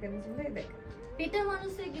ආස කරන සින්දුව දෙක. පිට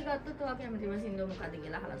මිනිස්සෙක්ගේ ගත්තොත් ඔයා කැමතිම සින්දුව මොකක්ද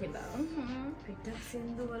කියලා අහලා තිබ්බා. පිට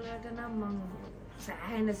සින්දු වලට නම් මං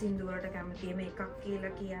සෑහෙන සින්දු වලට කැමතියි. මේ එකක්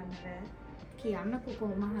කියලා කියන්න බෑ. කියන්නකෝ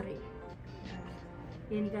කොහොම හරි.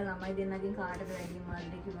 ඒ නිකන් ළමයි දෙන්නගෙන් කාටද වැඩි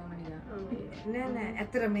මාර්ගය කිව්වම නිකන්. නෑ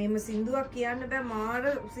ඇත්තට මේම සින්දුවක් කියන්න බෑ මාර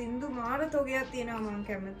සින්දු මාර තෝගයක් තියෙනවා මම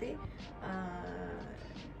කැමති.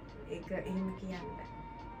 ඒක එහෙම කියන්න බෑ.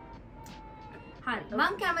 හරි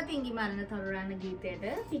මං කැමති ඉඟි මරණ තරුරන්න ගීතයට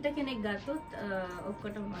පිට කෙනෙක් ගත්තොත්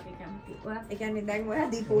ඔක්කොටම මගේ කැමති. ඔයා ඒ කියන්නේ දැන්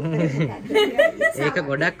ඔයා දීපු උත්තරේ ඒක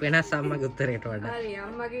ගොඩක් වෙනස් අම්මගේ උත්තරයට වඩා. හරි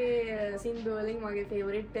අම්මගේ සින්දු වලින් මගේ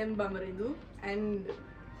ෆේවරිට් ටෙම් බමරිදු and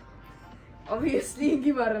obviously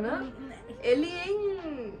ඉඟි මරණ එලියෙන්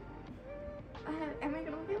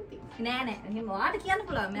එමෙකටම කැමති. නෑ එහෙම ඔයාට කියන්න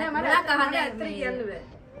පුළුවන්. නෑ මට අහන්න ඇත්තට කියන්න බෑ.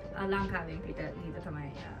 ලංකාවෙන් පිට ගීත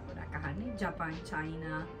තමයි ගොඩක් අහන්නේ. ජපාන්,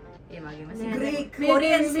 චයිනා ඒ වගේම Greek,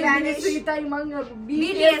 Korean, Spanish. විතරයි මං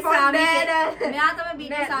BTS මෙයා තමයි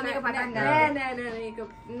BTS සාමික පටන් ගන්නේ. නෑ ඒක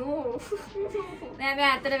no. නෑ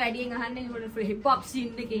මෙයා ඇත්තට වැඩියෙන් අහන්නේ හිප් හොප්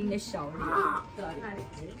සීන් එකේ ඉන්නේ ෂවුඩ්.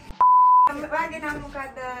 වගේ නම්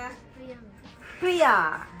මොකද?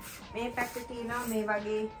 ප්‍රියා. මේ පැත්තේ තියෙනවා මේ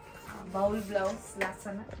වගේ බවුල් බ්ලවුස්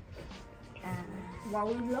ලස්සන.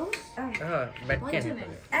 වවුල් බ්ලවුස්. බැට් කියන්නේ.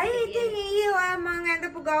 ඇයි ඉතින් ඊයේ ඔයා මං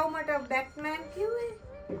ඇඳපු ගවුමට බැට්මෑන් කිව්වේ?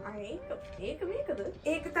 ඒක මේකද?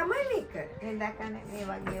 ඒක තමයි මේක. දැන් දැකන්නේ මේ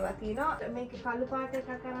වගේ ඒවා තියෙනවා. මේක කළු පාට එකක්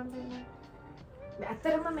අරන් දෙන්න.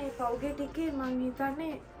 ඇත්තටම මේ පෞගේ ටිකේ මං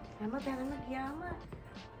හිතන්නේ හැම තැනම ගියාම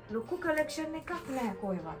ලොකු කලෙක්ෂන් එකක් නෑ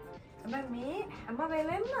කොහෙවත්. හැබැයි මේ හැම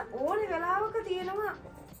වෙලෙම ඕනි වෙලාවක තියෙනවා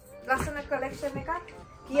ලස්සන කලෙක්ෂන් එකක්.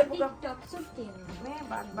 කියපු ටොප්ස් තියෙනවා. මේ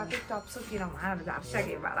බකට් ටොප්ස් තියෙනවා. මම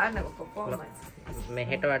දර්ශකේ බලන්න පර්ෆෝමන්ස්.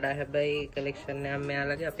 මෙහෙට වඩා හැබැයි කලෙක්ෂන් එකක්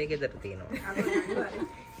මෙයාලගේ අපේ ගෙදර තියෙනවා.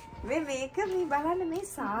 මේක මේ බලන්න මේ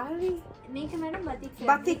සාරි මේක මඩම්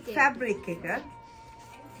බතික් ෆැබ්‍රික් එක.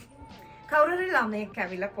 කවුරු හරි ළමෙක්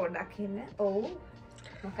ඇවිල්ලා පොඩ්ඩක් ඉන්න. ඔව්.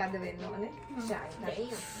 මොකද වෙන්න ඕනේ?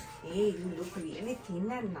 ඒ look really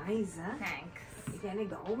thin and nice. Thanks. කියන්නේ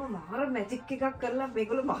ගවුම මාර මැජික් එකක් කරලා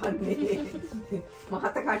මේගොල්ලෝ මහන්නේ.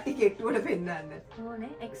 මහත කට්ටි කෙට්ටුවට පෙන්නන්න.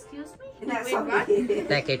 ඕනේ excuse me. නෑ sorry.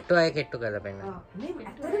 දැන් කෙට්ටු අය කෙට්ටු කරලා පෙන්නන. මේ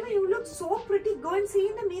ඇත්තටම you look so pretty. Go and see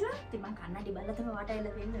in the mirror. ඉතින් මං කන්නඩි බලලා තමයි වට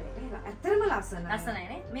එලා වෙන්නේ. ඇත්තටම ලස්සනයි. ලස්සනයි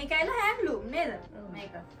නේ. මේක ඇවිල්ලා හැන්ඩ්ලූම් නේද?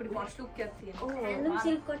 මේක. පොඩි පොෂ් ලුක් එකක් තියෙනවා. හැන්ඩ්ලූම්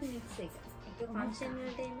සිල්ක් කොටන් මික්ස් එක. ඒක ෆන්ක්ෂන්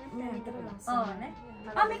වලට එන්නත් ඇත්තට ඕ නේ.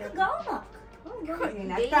 මේක ගවුමක්.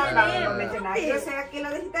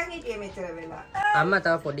 අම්මා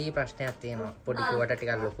තව පොඩි ප්‍රශ්නයක් තියෙනවා. පොඩි කිව්වට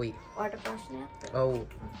ටිකක් ලොකුයි. ඔයාට ප්‍රශ්නයක්? ඔව්.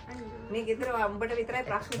 මේ ගෙදර උඹට විතරයි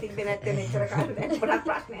ප්‍රශ්න තිබ්බේ නැත්තේ මෙච්චර කාලෙ. පොඩක්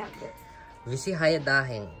ප්‍රශ්නයක්ද?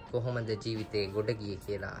 26000න් කොහොමද ජීවිතේ ගොඩ ගියේ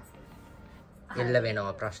කියලා එල්ල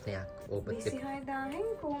වෙනවා ප්‍රශ්නයක්. ඔබ 26000න්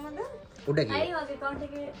කොහොමද උඩ ගියේ? අයි වගේ account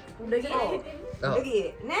එකේ උඩ ගියේ?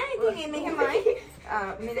 නෑ ඉතින් මෙහෙමයි.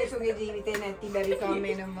 මිනිසුගේ ජීවිතේ නැති බැරිකම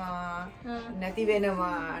එනවා. නැති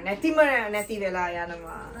වෙනවා. නැති වෙලා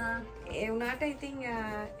යනවා. ඒ වුණාට ඉතින්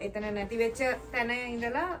එතන නැති වෙච්ච තැන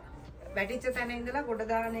ඉඳලා වැටිච්ච තැන ඉඳලා ගොඩ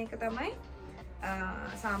දාන එක තමයි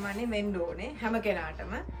සාමාන්‍ය වෙන්න ඕනේ හැම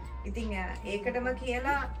කෙනාටම. ඉතින් ඒකටම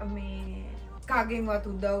කියලා මේ කාගෙන්වත්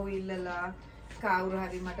උදව් ඉල්ලලා කවුරු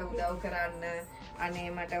හරි මට උදව් කරන්න අනේ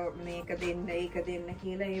මට මේක දෙන්න ඒක දෙන්න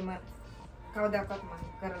කියලා එහෙම කවදාකවත් මම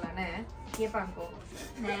කරලා නැහැ. කියපන්කෝ.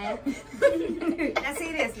 නෑ. නෑ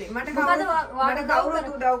සීරියස්ලි මට කවුරුත්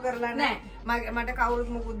උදව් කරලා නැහැ. මට කවුරුත්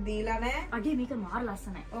මුකුත් දීලා නැහැ. අඩේ මේක මාර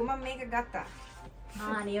ලස්සනයි. ඔව් මම මේක ගත්තා.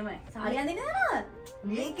 නියමයි. සාරිය අඳිනවද?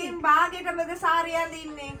 මේකෙන් භාගයටමද සාරිය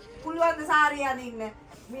අඳින්නේ? පුළුවන් ද සාරිය අඳින්න?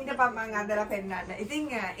 මීට පම්මන් අදලා පෙන්නන්න. ඉතින්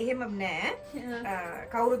එහෙම නෑ.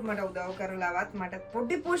 කවුරුත් මට උදව් කරලාවත් මට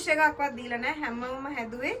පොඩි පුෂ් එකක්වත් දීලා නෑ. හැමෝම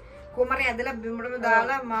හැදුවේ කොමරේ ඇදලා බිමටම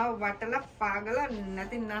දාලා මාව වටලා පාගලා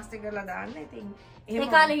නැති නාස්ති කරලා දාන්න. ඉතින් ඒ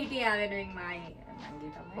කාලේ හිටියා වෙනුවෙන් මායි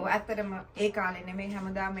මංගේ තමයි. ඔව් ඇත්තටම ඒ කාලේ නෙමෙයි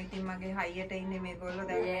හැමදාම ඉතින් මගේ හයියට ඉන්නේ මේගොල්ලෝ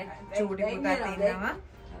දැන් චූටි පුතාත් ඉන්නවා.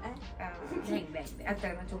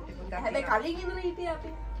 ඇත්තටම චූටි පුතා. හැබැයි කලින් ඉඳලා හිටියේ අපි.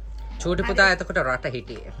 චූටි පුතා එතකොට රට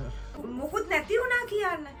හිටියේ. මොකුත් නැති වුණා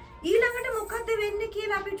කියන්න. ඊළඟට මොකද්ද වෙන්නේ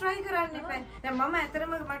කියලා අපි try කරන්න එපා. දැන් මම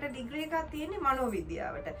ඇත්තටම මට ඩිග්‍රී එකක් තියෙන්නේ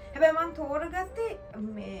මනෝවිද්‍යාවට. හැබැයි මම තෝරගත්තේ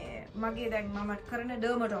මේ මගේ දැන් මම කරන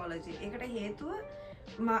ඩර්මටොලොජි. ඒකට හේතුව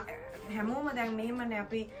හැමෝම දැන් මෙහෙමනේ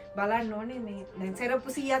අපි බලන්න ඕනේ මේ දැන් සෙරප්පු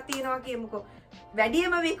 100ක් තියෙනවා කියමුකෝ.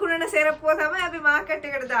 වැඩියම විකුණන සෙරප්පුව තමයි අපි මාකට්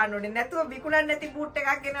එකට දාන්න ඕනේ. නැතුව විකුණන්නේ නැති බූට්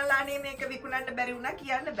එකක් ගෙනල්ලා අනේ මේක විකුණන්න බැරි වුණා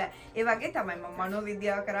කියන්න බෑ. ඒ වගේ තමයි මම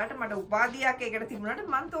මනෝවිද්‍යාව කරාට මට උපාධියක් ඒකට තිබුණාට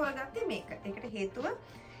මම තෝරගත්තේ මේක. ඒකට හේතුව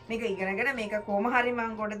මේක ඉගෙනගෙන මේක කොහොම හරි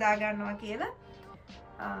මම ගොඩ දා ගන්නවා කියලා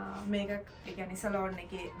මේක ඒ කියන්නේ සලෝන්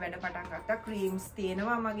එකේ වැඩ පටන් ගත්තා. ක්‍රීම්ස්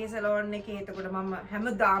තියෙනවා මගේ සලෝන් එකේ. එතකොට මම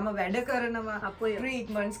හැමදාම වැඩ කරනවා.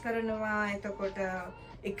 ට්‍රීට්මන්ට්ස් කරනවා. එතකොට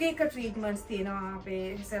එක ට්‍රීට්මන්ට්ස් තියෙනවා අපේ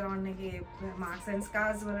සලෝන් එකේ. මාක්ස් ඇන්ඩ්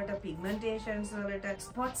ස්කාර්ස් වලට, පිග්මන්ටේෂන්ස් වලට,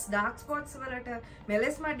 ස්පොට්ස්, ඩාර්ක් ස්පොට්ස් වලට,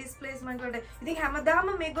 මෙලස්මා ඩිස්ප්ලේස්මන්ට් වලට. ඉතින් හැමදාම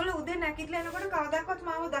මේගොල්ලෝ උදේ නැගිටලා එනකොට කවදාවත්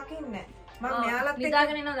මාව දකින්නේ නැහැ. මම මෙයාලත්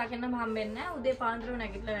නිදාගෙන ඉනවා දකින්නම හම්බෙන්නේ නැහැ. උදේ පාන්දර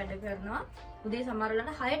නැගිටලා වැඩ කරනවා. උදේ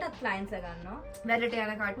සමහරවල්ලාට 6ටත් ක්ලයන්ට්ස් ගන්නවා. වැඩට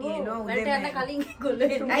යන කට්ටිය එනවා උදේ. වැඩට යන කලින් ඒගොල්ලෝ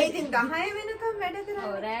එනවා. ඇයි ඉතින් 10 වෙනකම් වැඩ කරන්නේ?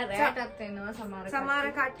 ඔව් රැටත් එනවා සමහර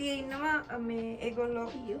කට්ටිය ඉන්නවා මේ ඒගොල්ලෝ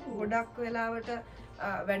ගොඩක් වෙලාවට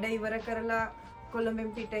වැඩ ඉවර කරලා කොළඹෙන්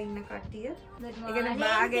පිට ඉන්න කට්ටිය. ඒ කියන්නේ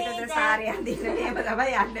බාගෙටද සාරිය අඳින්න එහෙම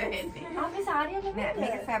තමයි යන්න වෙන්නේ. අපි සාරිය නෙමෙයි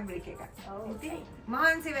මේක ෆැබ්‍රික් එකක්. ඉතින්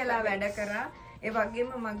මහන්සි වෙලා වැඩ කරා. ඒ වගේම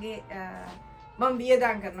මගේ මම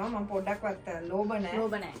වියදම් කරනවා. මම පොඩ්ඩක්වත් ලෝභ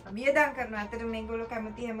නැහැ. වියදම් කරනවා. ඇත්තට මේගොල්ලෝ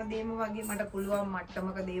කැමති හැමදේම වගේ මට පුළුවන්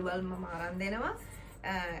මට්ටමක දේවල් මම අරන් දෙනවා.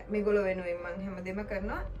 මේගොල්ලෝ වෙනුවෙන් මම හැමදේම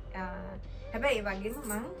කරනවා. හැබැයි ඒ වගේම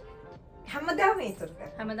මම හැමදාම ඉතුරු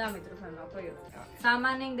කරනවා කොයෝ.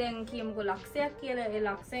 සාමාන්‍යයෙන් දැන් කියමුකෝ ලක්ෂයක් කියලා ඒ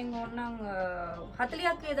ලක්ෂයෙන් ඕනනම්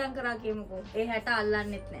 40ක් වේදම් කරා කියමුකෝ. ඒ 60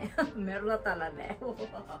 අල්ලන්නෙත් නෑ. මෙරුවත් අල්ලන්නේ නෑ.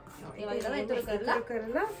 ඒ වගේ තමයි ඉතුරු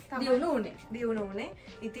කරලා දියුණු උනේ.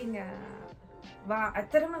 ඉතින්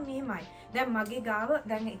ඇත්තරම මෙහෙමයි. දැන් මගේ ගාව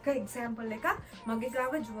දැන් එක එක්සැම්පල් එකක් මගේ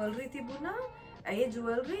ගාව ජුවල්රි තිබුණා. ඒ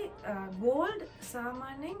ජුවල්රි ගෝල්ඩ්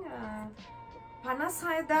සාමාන්‍යයෙන්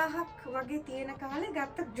 56000ක් වගේ තියෙන කාලේ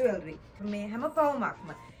ගත්ත ජුවල්රි. මේ හැම පවුමක්ම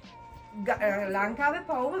ලංකාවේ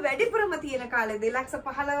පවුම වැඩිපුරම තියෙන කාලේ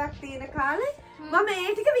 2,15,000ක් තියෙන කාලේ මම ඒ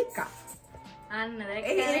ටික වික්කා. අන්න ඒ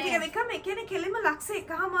ටික වික්කම ඒ කියන්නේ කෙලිම ලක්ෂ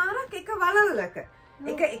 1.5ක් එක වලල්ලක.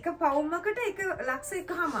 එක පවුමකට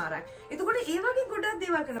 1,01,000ක්. එතකොට ඒ වගේ ගොඩක්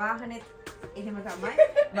දේවල් කරනවා. වාහනේ එහෙම තමයි.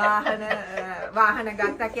 වාහන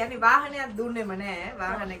ගත්තා කියන්නේ වාහනයක් දුන්නෙම නෑ.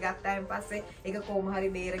 වාහනේ ගත්තායින් පස්සේ ඒක කොහොම හරි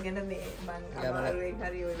බේරගෙන මේ මං අමාරුවෙන්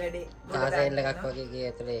හරි ඔය වැඩේ තාසෙල් එකක් වගේ ගියේ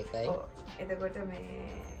ඇතුලේ ඒකයි. එතකොට මේ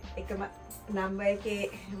එකම නම්බර් එකේ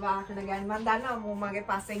වාහන ගන්න මම දන්නවා මගේ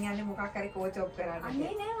පස්සෙන් යන්නේ මොකක් හරි කෝචොප් කරන්න.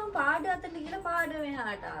 අනේ නෑ මම පාඩ අතට ගිහලා පාඩ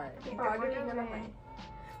මෙහාට ආවේ. පාඩ ඉඳලා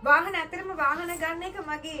වාහන ඇතරම වාහන ගන්න එක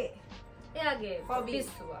මගේ එයාගේ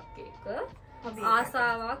පිස්සුවක් එක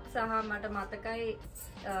ආසාවක් සහ මට මතකයි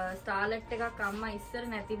ස්ටාර්ලට් එකක් අම්මා ඉස්සර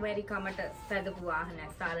නැති බැරි කමට පැදපු වාහනයක්.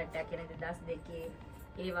 ස්ටාර්ලට් එක කියන්නේ 2002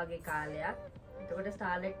 ඒ වගේ කාලයක්. එතකොට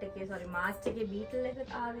ස්ටාර්ලට් එකේ මාර්ච් එකේ බීටල් එක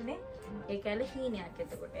ආවේනේ. ඒ කැලේ හීනයක්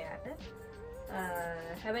එතකොට එයාට.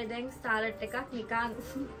 හැබැයි දැන් ස්ටාර්ලට් එකක් නිකන්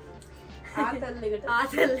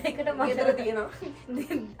ආතල් එකට මතක තියෙනවා.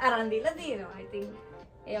 අරන් දීලා තියෙනවා. I think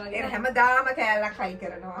ඒ වගේ හැමදාම කෑල්ලක් හයි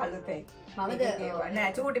කරනවා අලුතෙන්.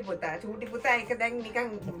 නෑ චූටි පුතා එක දැන්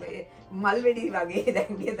නිකන් මල් වෙඩි වගේ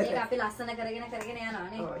දැන් ගෙදර. ඒක අපි ලස්සන කරගෙන යනවා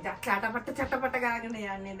නේ. ඔව් චටපට ගාගෙන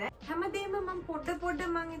යන්නේ දැන්. හැමදේම මම පොඩ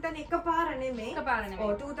මං හිතන්නේ එකපාර නෙමෙයි.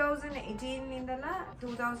 ඔව් 2018 ඉඳලා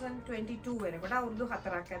 2022 වෙනකොට අවුරුදු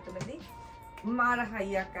 4ක් ඇතුළතදී මාර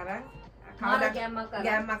හයියක් අරන්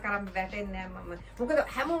ගෑම්මක් අරන් වැටෙන්නේ නෑ මම. මොකද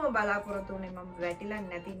හැමෝම බලාපොරොත්තු වෙන්නේ මම වැටිලා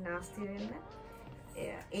නැති නාස්ති වෙන්න.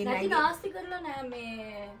 නැති නාස්ති කරලා නෑ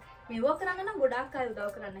මේව කරන්න නම් ගොඩක් අය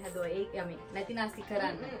උදව් කරන්න හැදුවා. ඒ යමි නැති නාස්ති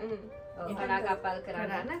කරන්න. ඔව් කඩාකප්පල්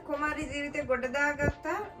කරන්න. කුමාරි ජීවිතේ ගොඩ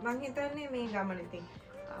දාගත්තා. මං හිතන්නේ මේ ගමන ඉතින්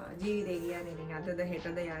ජීවිතේ කියන්නේ ඉතින් අදද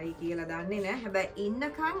හෙටද යයි කියලා දන්නේ නෑ. හැබැයි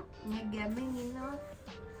ඉන්නකම් මේ ගැම්මෙන්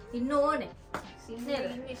ඉන්න ඕනේ.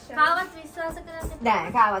 කාවත් විශ්වාස කරන්න නෑ.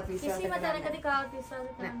 කාවත් විශ්වාස කිසිම තැනකදී කාවත්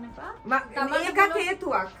විශ්වාස කරන්න එපා. මේක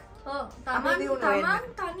හේතුවක්. ඔව්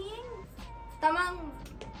තමන්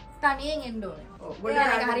තනියෙන් එන්න ඕනේ.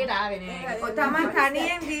 ගොඩක් හරියට ආවේ නෑ. ඔය තමන්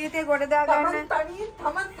තනියෙන් ජීවිතේ ගොඩ දා ගන්න.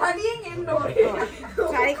 තමන් තනියෙන් එන්න ඕනේ.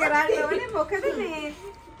 try කරන්න ඕනේ. මොකද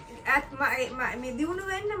මේ දිනුන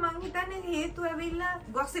වෙන්න මං හිතන්නේ හේතුව ඇවිල්ලා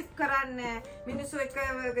gossip කරන්න, මිනිස්සු එක්ක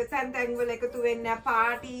තැන් වල එකතු වෙන්න,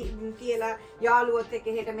 පාටි කියලා යාළුවොත් එක්ක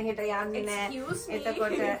හෙට මෙහෙට යන්නේ නෑ.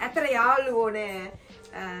 එතකොට ඇතර යාළුවෝ නෑ.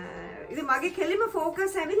 ඉතින් මගේ කෙලිම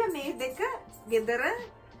ફોකස් ඇවිල්ලා මේ දෙක ගෙදර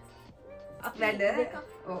වැඩ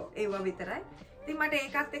ඒව විතරයි. ඉතින් මට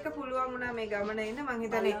ඒකත් එක්ක පුළුවන් වුණා මේ ගමන එන්න. මං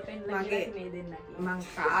හිතන්නේ මගේ මං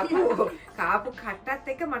කාපු කට්ටත්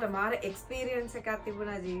එක්ක මට මාර එක්ස්පීරියන්ස් එකක්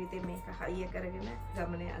තිබුණා ජීවිතේ මේක හයිය කරගෙන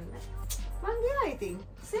ගමන යන්න. මං ගියා ඉතින්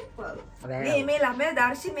සිම්පල්. මේ ළමයා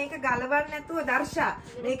දර්ශි මේක ගලවන්න නැතුව දර්ශා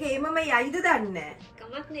මේක එමම යයිද දන්නේ නැහැ.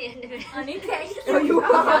 කමක් නෑ යන්න බෑ. අනිත්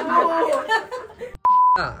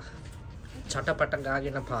චටපට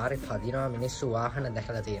ගාගෙන පාරේ පදිනවා මිනිස්සු වාහන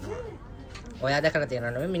දැකලා තියෙනවා. ඔයා දැකලා තියෙනව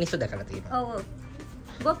නෙමෙයි මිනිස්සු දැකලා තියෙනවා. ඔව්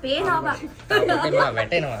ඔබ පේනවා බා. තාම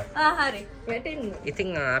වැටෙනවා. හරි. වැටෙන්න. ඉතින්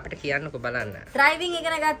අපිට කියන්නකෝ බලන්න. ඩ්‍රයිවිං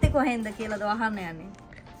ඉගෙන ගත්තේ කොහෙන්ද කියලාද අහන්න යන්නේ.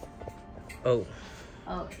 ඔව්.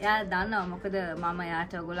 ඔව් යා දන්නවා මොකද මම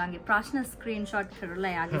යාට ඔයගොල්ලන්ගේ ප්‍රශ්න ස්ක්‍රීන්ෂොට්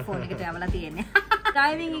කරලා යාගේ ෆෝන් එකට යවලා තියෙන්නේ.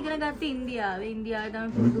 ඩ්‍රයිවිං ඉගෙන ගත්ත ඉන්දියාවේ. ඉන්දියාවේ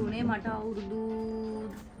තමයි පුරුදු වුණේ. මට අවුරුදු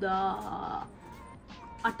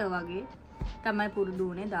 18 වගේ තමයි පුරුදු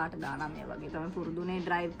වුණේ. 18 19 වගේ තමයි පුරුදු වුණේ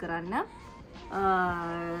ඩ්‍රයිව් කරන්න.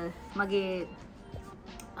 මගේ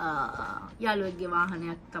යාළුවෙක්ගේ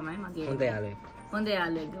වාහනයක් තමයි මගේ හොඳ යාළුවෙක්. හොඳ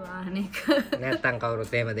යාළුවෙක්ගේ වාහනයක. නැත්තම්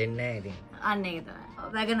කවුරුත් එහෙම දෙන්නේ නැහැ ඉතින්. අන්න ඒක තමයි.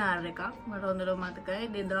 වැගනාර් එකක් මට හොඳට මතකයි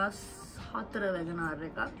 2004 වැගනාර්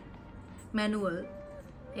එකක් මැනුවල්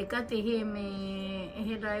එකත් එහෙ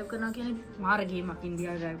ඩ්‍රයිව් කරනවා කියන්නේ මාර ගේමක්.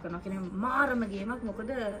 ඉන්දියාවේ ඩ්‍රයිව් කරනවා කියන්නේ මාරම ගේමක්. මොකද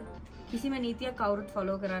කිසිම නීතියක් කවුරුත්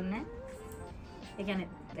ෆලෝ කරන්නේ නැහැ. ඒ කියන්නේ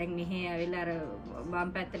දැන් මෙහෙ ඇවිල්ලා අර වම්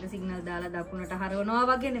පැත්තට සිග්නල් දාලා දකුණට හරවනවා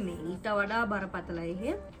වගේ නෙමෙයි. ඊට වඩා බරපතලයි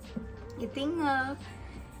එහෙ. ඉතින්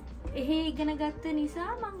එහෙ ඉගෙන ගත්ත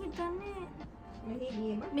නිසා මං හිතන්නේ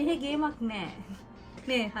මෙහෙ ගේමක් නෑ.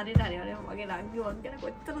 නේ හරියට මගේ නංගි වගේ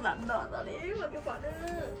කොච්චර දන්නවද නේ මගේ පණ.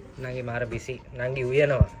 නංගි මාර බිසි. නංගි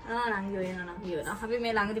උයනවා. නංගි උයනවා. අපි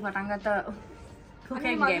මේ ළඟදී පටන් ගත්ත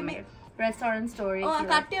cooking game එක. restaurant story.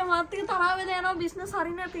 කට්ටිය මාත් එක්ක තරහ වෙලා යනවා බිස්නස්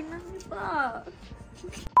හරිනේ පින්නන්න එපා.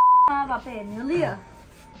 අපේ නිලිය.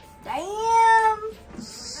 damn.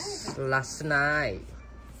 ලස්සනයි.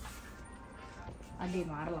 අඩේ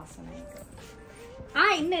මාර ලස්සනයි.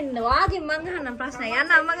 ඉන්න වාගේ මං අහන්න ප්‍රශ්න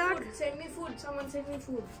යන්න අම්මගාට. send me food, someone send me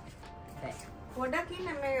food. පොඩක් ඉන්න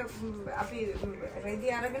මේ අපි රෙදි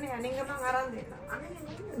අරගෙන යන්නේ ගමන් අරන් දෙන්න.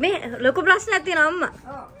 මේ ලොකු ප්‍රශ්නයක් තියෙනවා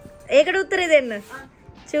අම්මා. ඒකට උත්තරේ දෙන්න.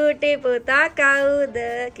 චූටි පුතා කවුද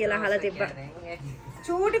කියලා අහලා තිබ්බා.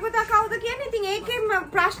 චූටි පුතා කවුද කියන්නේ? ඉතින් ඒකෙම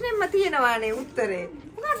ප්‍රශ්නෙම්ම තියෙනවානේ උත්තරේ.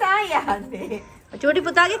 මොකද ආයන්නේ? චූටි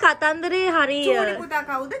පුතාගේ කතන්දරේ හරි. චූටි පුතා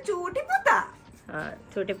කවුද? චූටි පුතා.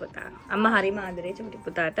 චූටි පුතා. අම්මා හරිම ආදරේ චූටි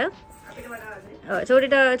පුතාට.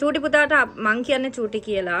 චූටි පුතාට මං කියන්නේ චූටි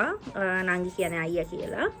කියලා, නංගි කියන්නේ අයියා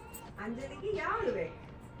කියලා. අංජලිගේ යාළුවෙක්.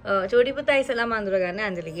 චූටි පුතා ඉස්සලාම අඳුරගන්නේ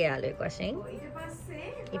අංජලිගේ යාළුවෙක් වශයෙන්.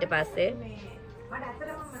 ඊට පස්සේ මට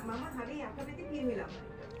ඇත්තටම මම හරි අකමැති පිරිමි ළමයි.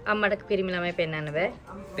 අම්මට පිරිමි ළමයි පෙන්වන්න බෑ.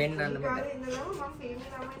 පෙන්වන්න බෑ. මම පිරිමි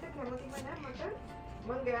ළමයිට කැමතිම නැහැ.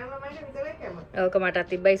 මම ගෑනු ළමයිට විතරයි කැමති. ඕක මටත්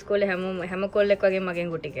තිබ්බා ඉස්කෝලේ හැම කොල්ලෙක් වගේ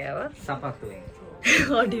මගෙන් ගුටි කෑවා. සපත්තුවෙන්.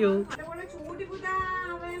 ඔඩියෝ. චූටි පුතා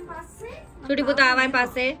ආවෙන් පස්සේ චූටි පුතා ආවයින්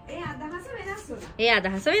පස්සේ ඒ අදහස වෙනස් වුණා. ඒ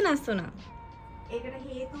අදහස වෙනස් වුණා. ඒකට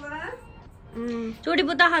හේතුව චූටි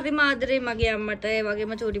පුතා හරිම ආදරේ මගේ අම්මට. ඒ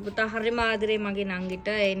වගේම චූටි පුතා හරිම ආදරේ මගේ නංගිට.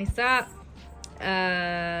 ඒ නිසා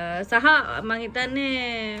සහ මම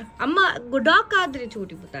හිතන්නේ අම්මා ගොඩාක් ආදරේ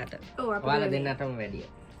චූටි පුතාට. ඔයාලා දෙන්නටම වැඩිය.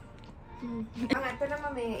 මම ඇත්තටම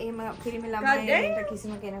මේ එහෙම පිරිමි ළමයින්ට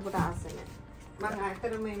කිසිම කෙනෙකුට ආස නැහැ. මම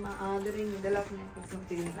ඇත්තටම මේ ආදරෙන් ඉඳලක් නැහැ කිසිම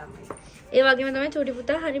පිරිමි ළමයි. ඒ වගේම තමයි චූටි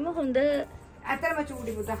පුතා හරිම හොඳ. ඇත්තටම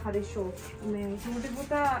චූටි පුතා හරි ෂෝක්. මේ චූටි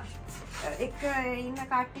පුතා එක ඉන්න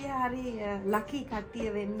කට්ටිය හරි ලකි කට්ටිය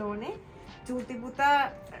වෙන්න ඕනේ. චූටි පුතා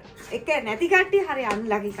එක නැති කට්ටිය හරි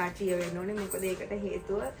අන්ලකි කට්ටිය වෙන්න ඕනේ. මොකද ඒකට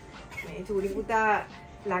හේතුව මේ චූටි පුතා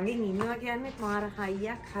ළඟින් ඉන්නවා කියන්නේ මාර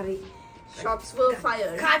හයියක් හරි. Shots were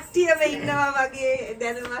fired. කට්ටියම ඉන්නවා වගේ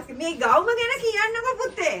දැනුමක්. මේ ගවුම ගැන කියන්නකෝ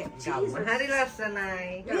පුතේ. ගවුම හරි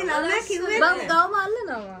ලස්සනයි. මේ ළමයා කිව්වේ ගවම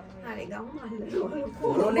අල්ලනවා. හරි ගවුම අල්ලනවා.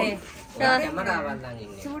 කොරෝනේ. කැමරාවක් නම්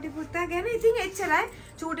ඉන්නේ. චූටි පුතා ගැන ඉතින් එච්චරයි.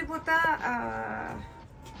 චූටි පුතා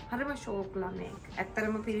හරිම ෂෝක් ළමෙක්.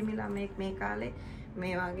 ඇත්තරම පිරිමි ළමෙක් මේ කාලේ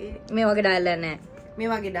මේ වගේ ඩයල් නැහැ. මේ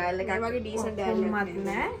වගේ ඩයල් එකක් මේ වගේ decent dial එකක්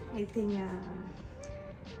නැහැ. ඉතින්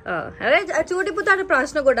හැබැයි චූටි පුතාට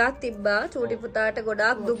ප්‍රශ්න ගොඩාක් තිබ්බා. චූටි පුතාට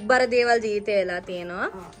ගොඩාක් දුක්බර දේවල් ජීවිතේ වෙලා තියෙනවා.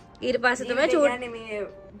 ඊට පස්සේ තමයි චූටි මේ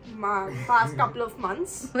past couple of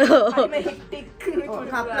months. hectic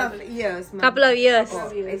couple of years. years.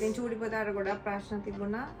 ඉතින් චූටි පුතාට ගොඩාක් ප්‍රශ්න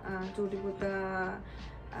තිබුණා. චූටි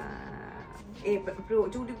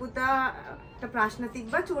පුතාට ප්‍රශ්න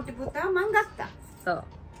තිබ්බා. චූටි පුතා මං ගත්තා. ඔව්.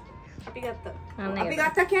 අපි ගත්තා. අපි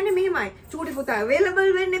ගත්තා කියන්නේ මෙහෙමයි. චූටි පුතා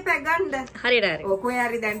available වෙන්න එපා ගන්න. හරියට හරි. ඔය කොහේ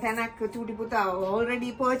හරි දැන් තැනක් චූටි පුතා already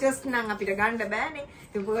purchased නම් අපිට ගන්න බෑනේ.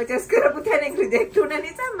 ඉතින් purchase කරපු තැනෙන් reject වුණ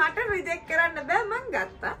නිසා මට reject කරන්න බෑ මං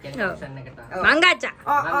ගත්තා. option එකට. මං ගත්තා.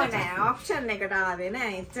 නෑ option එකට ආවේ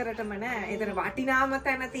නෑ. එච්චරටම නෑ. ඒතර වටිනාම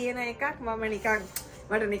තැන තියෙන එකක් මම නිකන්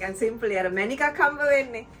මට නිකන් simple අර මැනිකක් හම්බ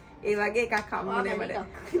වෙන්නේ. ඒ වගේ එකක් හම්බුනේ මට.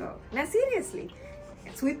 නෑ seriously.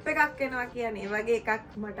 ස්විප් එකක් එනවා කියන්නේ ඒ වගේ එකක්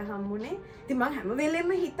මට හම්බුනේ. ඉතින් මම හැම වෙලෙම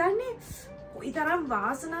හිතන්නේ කොයිතරම්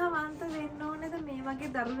වාසනාවන්ත වෙන්න ඕනේද මේ වගේ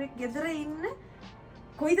දරුවෙක් ගෙදර ඉන්න.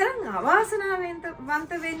 කොයිතරම්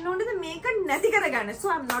අවාසනාවන්ත වෙන්න ඕනේද මේක නැති කරගන්න. So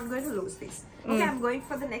I'm not going to lose this. Okay, I'm going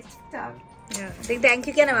for the next term. Yeah. Thank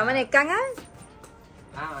you කියන මම එක්කන් ආවේ.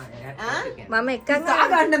 මම එකක්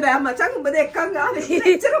ගන්න බෑ මචං උඹද එකක් ගානේ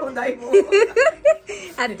එච්චර හොඳයි මෝ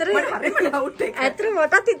ඇත්තට හරිම ඩවුට් එක ඇත්තට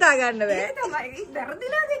මොකක්ද හිතා ගන්න බෑ ඒ තමයි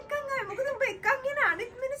වැරදිලා දෙකක් ගානේ මොකද උඹ එකක් ගෙන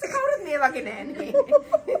අනිත් මිනිස්සු කවුරුත් මේ වගේ නෑනේ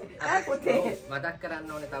පොතේ මතක්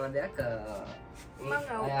කරන්න ඕනේ තව දෙයක්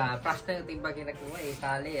ප්‍රශ්න තිබ්බා කියලා කිව්වා ඒ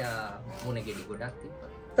කාලේ මුණ ගෙඩි ගොඩක් තිබ්බා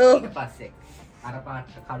ඊට පස්සේ අර පාට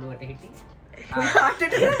කළුවට හිටියේ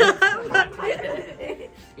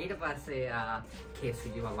ඊට පස්සේ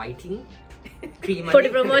K.Sujeewa whitening cream පොඩි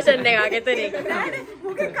ප්‍රොමෝෂන් එකක් එතන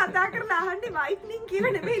මොකද කතා කරලා අහන්නේ whitening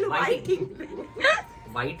කියලා නෙමෙයිලු whitening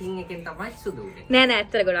whitening එකෙන් තමයි සුදු වෙන්නේ නෑ නෑ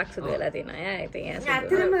ඇත්තට ගොඩක් සුදු වෙලා තියෙනවා යා ඉතින්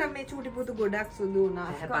ඇත්තටම මේ චූටි පුතු ගොඩක් සුදු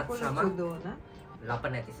වුණා කකුල සුදු වුණා ලප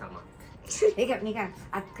නැති සමක් ඒක නිකන්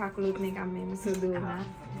අත් කකුලුත් නිකන් මේම සුදු වුණා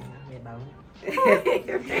මේ බව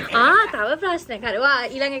තව ප්‍රශ්නයක් හරි වා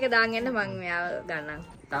ඊළඟ එක දාන් එන්න මම මෙයාව ගන්නම්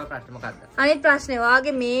තව ප්‍රශ්න මොකක්ද අනිත් ප්‍රශ්නේ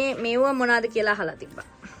වාගේ මේව මොනවද කියලා අහලා තිබ්බා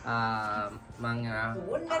මං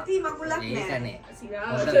ඕන් නැති මකුලක් නෑ ඒකනේ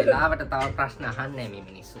හොඳ වෙලාවට තව ප්‍රශ්න අහන්නේ මේ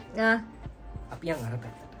මිනිස්සු අපි යන් අර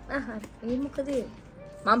පැත්තට හරි ඒ මොකද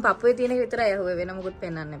මම පපුවේ තියෙන එක විතරයි අහුවේ වෙන මොකුත්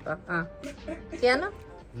පෙන්වන්න එපා කියන්න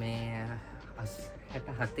මේ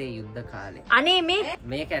 67 යුද්ධ කාලේ අනේ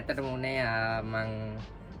මේක ඇත්තටම උනේ මං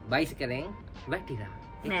බයිසිකලෙන් වැටිලා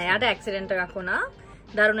නෑ යාට ඇක්සිඩන්ට් එකක් වුණා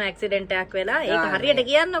දරුණු ඇක්සිඩන්ට් එකක් වෙලා ඒක හරියට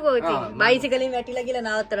කියන්නකෝ ඉතින් බයිසිකලෙන් වැටිලා කියලා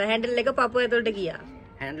නවත්තන හැන්ඩල් එක පපුව ඇතුළට ගියා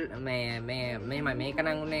හැන්ඩල් මේක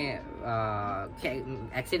නම් උනේ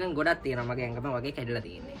ඇක්සිඩන්ට් ගොඩක් තියෙනවා මගේ ඇඟම වගේ කැඩලා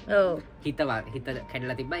තියෙන්නේ ඔව් හිත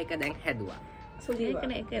කැඩලා තිබ්බා ඒක දැන් හැදුවා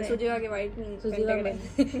සුජීවාගේ whitening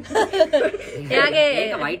එයාගේ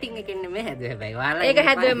ඒක whitening එකෙන් නෙමෙයි හැදුවේ හැබැයි ඔයාලා ඒක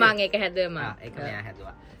හැදුවේ මං ඒක මෙයා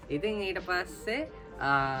හැදුවා ඉතින් ඊට පස්සේ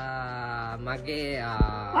මගේ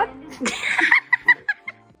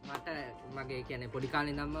මගේ කියන්නේ පොඩි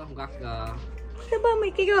කාලේ ඉඳන්ම හුඟක් බම්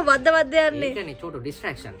එකක වද්ද යන්නේ ඒකනේ චෝටු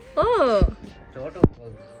ඩිස්ට්‍රැක්ෂන් චෝටු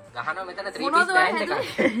ගහනවා මෙතන 3 piece band එකක්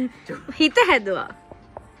හිත හැදුවා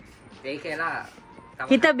ඒකේලා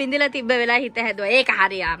හිත බින්දලා තිබ්බ වෙලා හිත හැදුවා ඒක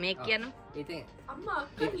හරියා මේ කියන ඉතින් අම්මා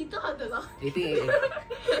අක්කා හිත හදලා ඉතින්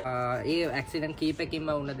ඒ ඇක්සිඩන්ට් කීපකින්ම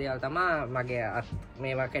වුණ දේවල් තමයි මගේ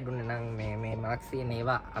මේවා කැඩුනේ නම් මේ මාක්සියේ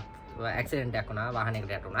නේවා ඇක්සිඩන්ට් එකක් වුණා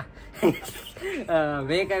වාහනයකට යටුණා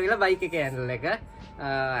මේක ඇවිල්ලා බයික් එකේ හැන්ඩල් එක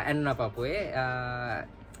ඇන්නා පපුවේ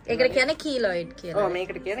ඒකට කියන්නේ කීලොයිඩ් කියලා ඔව්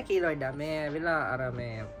මේකට කියන්නේ කීලොයිඩ් මේ ඇවිල්ලා අර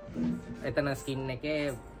මේ එතන ස්කින්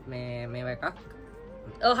එකේ මේවා එකක්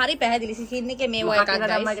ඔව් හරි පැහැදිලි ස්කින් එකේ මේවා එකක්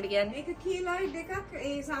ගයිස් කියන්නේ ඒක කීලොයිඩ් එකක්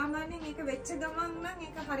ඒ සාමාන්‍යයෙන් ඒක වෙච්ච ගමන් නම්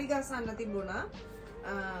ඒක හරි ගසන්න තිබුණා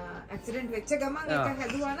ඇක්සිඩන්ට් වෙච්ච ගමන් ඒක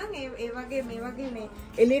හැදුවා නම් ඒ වගේ මේ වගේ මේ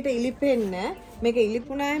එළියට ඉලිපෙන්නේ මේක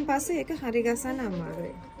ඉලිපුණායින් පස්සේ ඒක හරි ගසන්න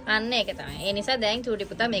අමාරුයි අන්න ඒක තමයි ඒ නිසා දැන් චූටි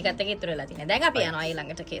පුතා මේකත් එක්ක ඉතුරු වෙලා තියෙනවා දැන් අපි යනවා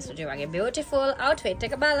ඊළඟට K.Sujeewa වගේ beautiful outfit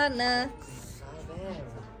එක බලන්න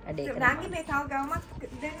අඩේ රාගි මේ තව ගවමක්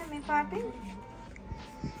දෙන්න මේ පාටේ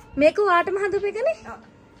මේක වාටම හදපු එකනේ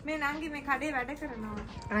මේ නංගි මේ කඩේ වැඩ කරනවා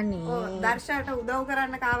අනේ ඔව් දර්ශාට උදව්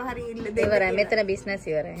කරන්න කාව හරි ඉන්න දෙන්න ඉවරයි මෙතන බිස්නස්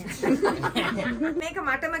ඉවරයි මේක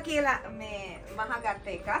මටම කියලා මේ මහගත්ත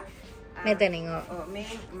එකක් මෙතනින් ඔව්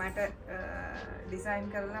මේ මට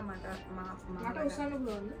ඩිසයින් කරලා මට උසන්න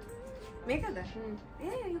පුළුවන්ද මේකද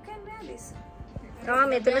you can wear this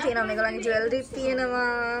මෙතන තියෙනවා මේගොල්ලන්ගේ ජුවෙලරි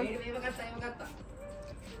තියෙනවා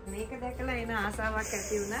මේක දැකලා එන ආසාවක්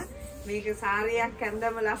ඇති වුණා මේක සාරියක්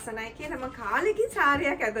ඇඳම ලස්සනයි කියලා මම කාලෙකින්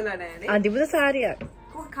සාරියක් ඇඳලා නැහැ නේ අදිබුද සාරියක්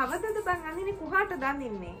කවදද බං අඳින්නේ කොහාට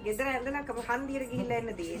දන්නින්නේ ගෙදර ඇඳලා හන්දියට ගිහිල්ලා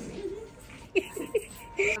එන්න තියෙන්නේ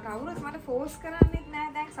කවුරුත් මට ෆෝස් කරන්නේත්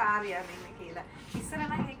නැහැ දැන් සාරිය අඳින්න කියලා ඉස්සර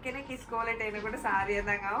නම් එක්කෙනෙක් ඉස්කෝලේට එනකොට සාරිය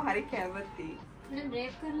අඳන් ආව හරි කැමතියි නේ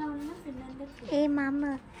බ්‍රේක් කරලා වුණා ෆින්ලන්ඩ් ඒ මම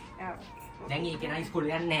දැන් ඒක නයි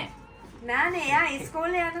ඉස්කෝලේ යන්නේ නෑ එයා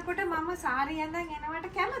ඉස්කෝලේ යනකොට මම සාරිය අඳන්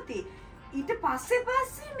එනවට කැමතියි ඊට පස්සේ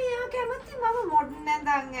මෙයා කැමති මම මොඩර්න්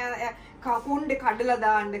ඇඳන් කකුණ්ඩේ කඩලා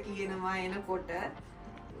දාන්න කියනවා එනකොට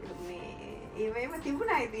මේ ඒවෙම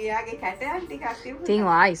තිබුණා ඉතින් යාගේ කැටයන් ටිකක් තිබුණා ඉතින්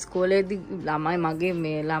වා ඉස්කෝලේදී ළමයි මගේ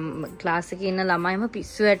මේ ක්ලාස් එකේ ඉන්න ළමයිම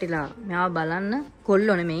පිස්සු වැටිලා මෙයාව බලන්න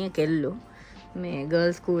කොල්ලෝනේ මේ කෙල්ලෝ මේ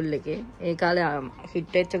ගර්ල්ස් ස්කූල් එකේ ඒ කාලේ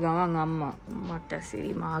හිට් වෙච්ච ගමන් අම්මා මට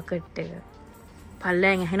සිරි මාකට් එක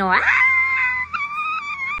පල්ලෙන් ඇහෙනවා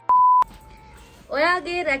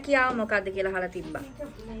ඔයාගේ රැකියාව මොකද්ද කියලා අහලා තිබ්බා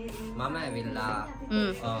මම ඇවිල්ලා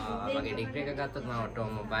මගේ ඩිග්‍රී එක ගත්තොත් මම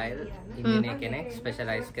ඔටෝමොබයිල් ඉංජිනේර කෙනෙක්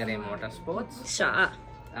ස්පෙෂලායිස් කරේ මෝටර් ස්පෝර්ට්ස්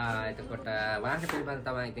එතකොට වාහන පිළිබඳව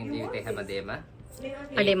තමයි ඉතින් ජීවිතේ හැමදේම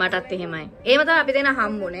අඩේ මටත් එහෙමයි ඒව තමයි අපි දෙන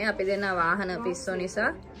හම්බුනේ අපි දෙන වාහන පිස්සෝ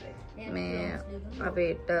නිසා මේ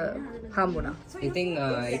අපිට හම්බුණා. ඉතින්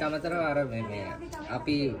ඊට අමතරව අර මේ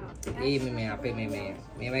අපි මේ අපේ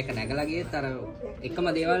මේවා එක නැගලා ගියත් අර එකම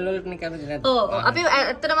දේවල් වලටනේ කැමති නැද්ද? ඔව් අපි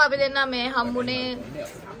ඇත්තටම අපි දෙන්න මේ හම්බුනේ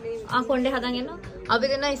කොණ්ඩේ හදන් ඉන්නවා. අපි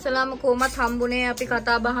දෙන්න ඉස්සලාම කොහමත් හම්බුනේ අපි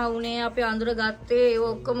කතා බහ වුණේ අපි අඳුර ගත්තේ ඒ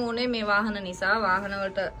ඔක්කොම උනේ මේ වාහන නිසා. වාහන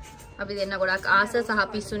වලට අපි දෙන්න ගොඩක් ආස සහ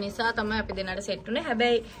පිස්සු නිසා තමයි අපි දෙන්නට සෙට් උනේ.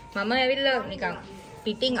 හැබැයි මම ඇවිල්ලා නිකන්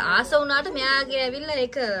පිටින් ආස වුණාට මෙයාගේ ඇවිල්ලා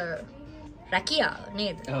ඒක රැකියාව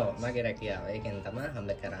නේද? ඔව් මගේ රැකියාව. ඒකෙන් තමයි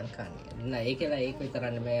හම්බ කරන් කන්නේ. නෑ ඒකලා ඒක විතරක්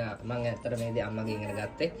නෙමෙයි මම ඇත්තට මේ දේ අම්මගෙන් ඉගෙන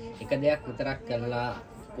ගත්තේ. එක දෙයක් විතරක් කරලා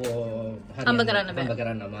හම්බ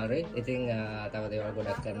කරන්න අමාරුයි. ඉතින් තව දේවල්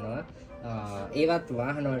ගොඩක් කරනවා. ඒවත්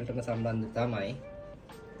වාහන වලටම සම්බන්ධ තමයි.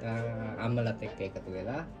 අම්මලත් එක්ක එකතු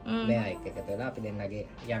වෙලා මෙයා එක්ක එකතු වෙලා අපි දෙන්නගේ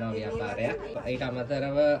යනවා ව්‍යාපාරයක්. ඊට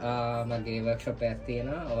අමතරව මගේ වර්ක්ෂොප් එකක්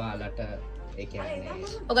තියෙනවා. ඔයාලට ඒ කියන්නේ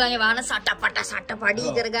ඔයගලගේ වාහන සට්ට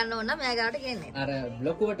පඩි කරගන්න ඕන නම් මෙයා ගාවට ගෙන්නේ. අර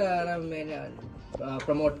ලොකුවට අර මේ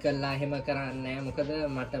ප්‍රොමෝට් කරලා එහෙම කරන්නේ නැහැ. මොකද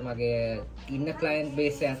මට මගේ ඉන්න ක්ලයන්ට්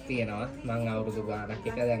බේස් එකක් තියෙනවා. මම අවුරුදු ගානක්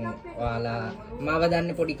එක දැන් ඔයාලා මාව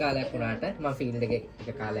දන්නේ පොඩි කාලයක් වුණාට මම ෆීල්ඩ් එකේ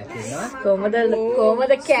එක කාලයක් ඉන්නවා. කොහමද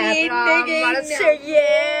කැමරා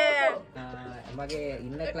මගේ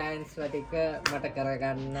ඉන්න ක්ලයන්ට්ස් ටික මට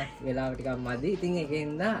කරගන්න වෙලාව ටිකක් මදි. ඉතින්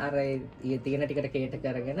ඒකෙන්ද අර තියෙන ටිකට කේට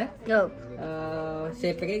කරගෙන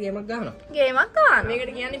ෂේප් එකේ ගේමක් ගන්නවා.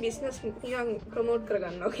 මේකට කියන්නේ බිස්නස් නිකන් ප්‍රොමෝට්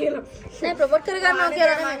කරගන්නවා කියලා. නෑ ප්‍රොමෝට් කරගන්නවා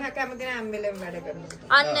කියලා මම කැමති නෑ හැම වැඩ කරනවා.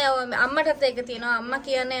 අන්න අම්මටත් ඒක තියෙනවා. අම්මා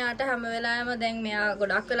කියන්නේ යාට හැම වෙලාවෙම දැන් මෙයා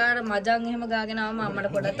ගොඩක් වෙලාවට මජන් එහෙම ගාගෙන ආවම අම්මට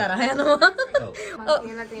පොඩක් තරහ යනවා. මම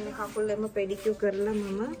කියලා තියෙන කකුලෙම පෙඩිකියු කරලා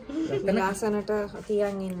මම ලස්සනට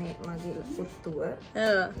තියන් ඉන්නේ මගේ පුත්තුව.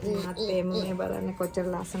 මත් මේ බලන්න කොච්චර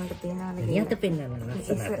ලස්සනට තියනවද කියලා. නියත පෙන්නන්න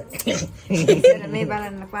ලස්සනට. මේ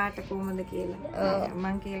බලන්න පාට කොහමද කියලා.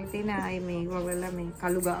 මං කියලා තියෙන ආයේ මේ වගලා මේ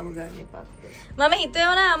කළු ගාව ගන්න එපා. මම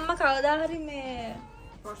හිතුවේ අම්මා කවදා හරි මේ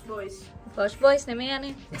ෆස්ට් බොයිස් නෙමෙයි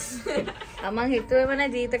යන්නේ. අම්මා හිතුවේම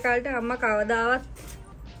නෑ ජීවිත කාලෙට අම්මා කවදාවත්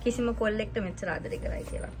කිසිම කොල්ලෙක්ට මෙච්චර ආදරය කරයි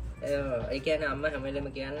කියලා. ඒ කියන්නේ අම්මා හැම වෙලෙම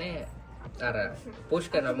කියන්නේ අර පුෂ්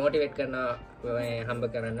කරනවා මොටිවේට් කරනවා මේ හම්බ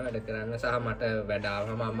කරන්න වැඩ කරන්න සහ මට වැඩ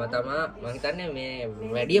ආවම අම්මා තමයි මම හිතන්නේ මේ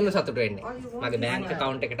වැඩියම සතුටු වෙන්නේ. මගේ බැංක්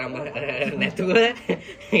account එකට අම්මා නැතුව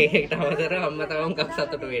ඒකට අමතරව අම්මා තමයි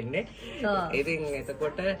සතුටු වෙන්නේ. ඉතින්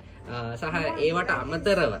එතකොට සහ ඒවට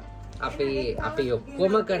අමතරව අපි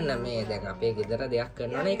ඔක්කොම කරන මේ දැන් අපේ ගෙදර දෙයක්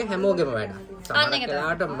කරනවනේ ඒක හැමෝගෙම වැඩ. සමහර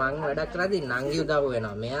වෙලාවට මං වැඩක් කරද්දී නංගි උදව්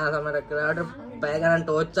වෙනවා. මෙයා සමහර වෙලාවට පැය ගණන්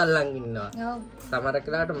ටෝච් අල්ලන් ඉන්නවා. සමහර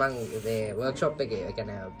වෙලාවට මං මේ වර්ක්ෂොප් එකේ ඒ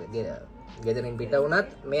කියන්නේ ගෙදරින් පිට වුණත්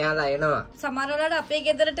මෙයාලා එනවා. සමහර වෙලාවට අපේ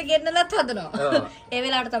ගෙදරට ගෙන්නලත් හදනවා. ඒ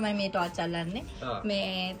වෙලාවට තමයි මේ ටෝච් අල්ලන්නේ. මේ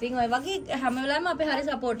ඉතින් ඔය වගේ හැම වෙලාවෙම අපි හරි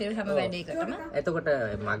සපෝටිව් හැම වැඩේකටම. එතකොට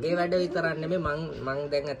මගේ වැඩ විතරක් නෙමෙයි මං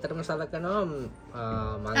දැන් ඇත්තටම සලකනවා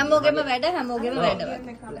හැමෝගෙම වැඩ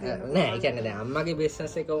නෑ ඒ කියන්නේ දැන් අම්මගේ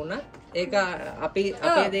බිස්නස් එක වුණත් ඒක අපි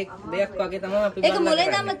අපේ දෙයක් වගේ තමයි අපි ඒක මුලින්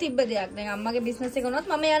නම් තිබ්බ දෙයක්. දැන් අම්මගේ බිස්නස් එක වුණත්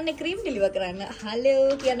මම යන්නේ ක්‍රීම් ඩිලිවර් කරන්න. හලෝ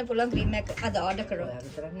කියන්න පුළුවන් ක්‍රීම් එක අද ඕඩර් කරනවා.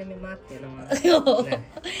 විතරක් නෙමෙයි මාත් යනවා.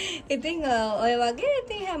 ඉතින් ඔය වගේ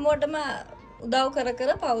ඉතින් හැමෝටම උදව්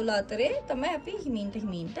කර පවුල අතරේ තමයි අපි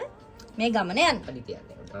හිමින්ට මේ ගමන යන්නේ.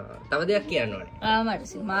 තව දෙයක් කියන්න ඕනේ. මට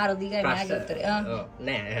මාර දිගයි නෑ උත්තරේ.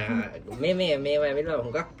 නෑ මේවා ඇවිල්ලා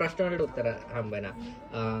හුඟක් ප්‍රශ්න වලට උත්තර හම්බ වෙනවා.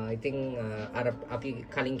 ඉතින් අර අපි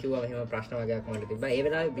කලින් කිව්වා මෙහෙම ප්‍රශ්න වගේක් මට තිබ්බා. ඒ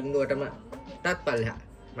වෙලාවේ බිංදුවටම ටත් පල්ලෙහා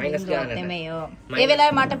මයිනස් ගානට නෙමෙයි. ඒ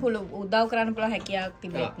වෙලාවේ මට උදව් කරන්න පුළුවන් හැකියාවක්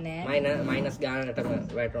තිබෙත් නෑ. මයිනස් ගානටම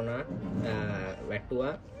වැටුණා.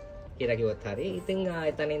 වැටුවා කියලා කිව්වත් හරි. ඉතින්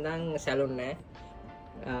එතන ඉඳන් සැලුන් නෑ.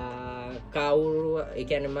 කවුරු ඒ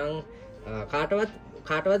කියන්නේ මං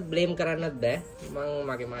කාටවත් බ්ලේම් කරන්නත් බෑ.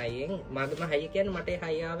 මගේ මයියෙන් මගේ හයිය කියන්නේ මට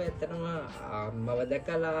හයියාව ඇත්තටම අම්මව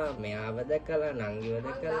දැකලා මෙයාව දැකලා නංගිව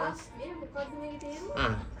දැකලා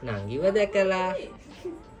නංගිව දැකලා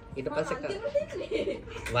ඊට පස්සේ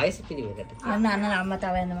වයස පිළිවෙලට අන්න අම්මා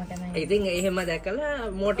තව යනවා කැමයි. ඉතින් එහෙම දැකලා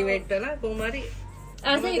මොටිවේට් වෙලා කොහොම හරි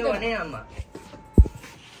අරසයිතෝනේ අම්මා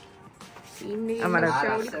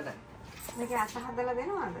මේක අත හදලා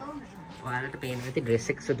දෙනවද? ඔයාලට පේනවා ඇති ඩ්‍රෙස්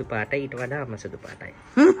එක සුදු පාටයි ඊට වඩා අම්ම සුදු පාටයි.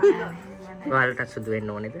 ඔයාලට සුදු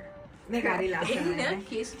වෙන්න ඕනේද? මේක හරි ලස්සනයි.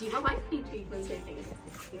 K.Sujeewa might be treatment setting.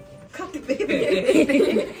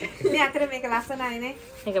 මේ අතර මේක ලස්සනයිනේ.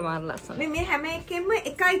 මේක මාර ලස්සනයි. මේ හැම එකෙම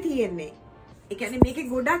එකයි තියෙන්නේ. ඒ කියන්නේ මේකේ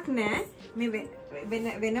ගොඩක් නෑ. මේ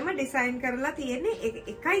වෙනම ඩිසයින් කරලා තියෙන්නේ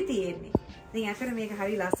එකයි තියෙන්නේ. ඉතින් අතර මේක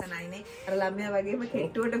හරි ලස්සනයිනේ. අර ළමයා වගේම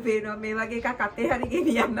කෙට්ටුවට පේනවා මේ වගේ එකක් අතේ හරි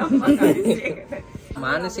ගෙනියන්න අම්මා කාරිසයකට.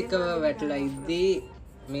 මානසිකව වැටලා ඉද්දී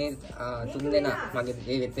මේ තුන් දෙනා මගේ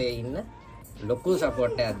ජීවිතේ ඉන්න ලොකු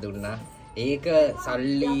සපෝට් එකක් දුන්නා. ඒක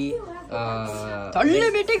සල්ලි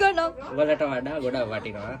මිටි ගන්න වලට වඩා ගොඩක්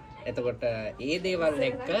වටිනවා. එතකොට ඒ දේවල්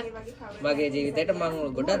එක්ක මගේ ජීවිතේට මම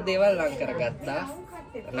ගොඩක් දේවල් ලං කරගත්තා.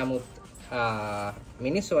 නමුත්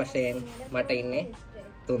මිනිස්සු වශයෙන් මට ඉන්නේ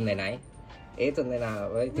 3 දෙනයි. ඒ 3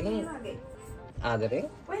 දෙනාව ඉතින් ආදරේ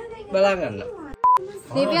බලා ගන්න.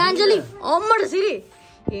 දිව්‍යාංජලි ඔම්මට සිරි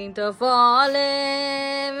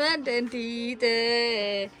ඉන්ටර්ෆාලේ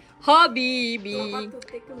මෙඩෙන්ටීතේ හබීබී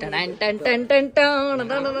ton ton ton ton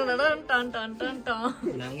ton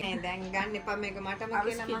ton නෑ දැන් ගන්න එපා මේක මටම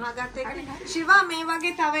කියන මහගත් එක. ශිවා මේ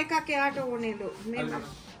වගේ තව එකක් එයාට ඕනේලු.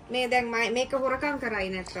 මේ දැන් මේක හොරකම් කරයි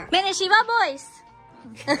නැත්නම්. මෙන්න ශිවා බොයිස්.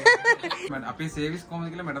 මම අපේ සර්විස් කොහොමද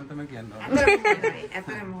කියලා මැඩම් තමයි කියන්නේ.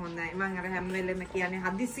 ඇත්තටම හොඳයි. මම අර හැම වෙලෙම කියන්නේ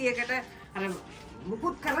හදිසියකට අර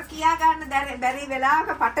මුකුත් කර කියා ගන්න බැරි වෙලාවක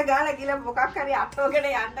පට ගාලා කියලා මොකක් හරි අටවගෙන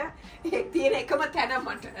යන්න තියෙන එකම තැන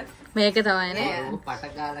මට. මේක තමයි නේ. ඔව් පට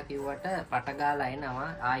ගාලා කිව්වට පට ගාලා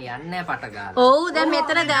එනවා. යන්නේ පට ගාලා. ඔව් දැන්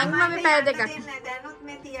මෙතන දැන්ම මේ පැය දෙකක්. දැනුත්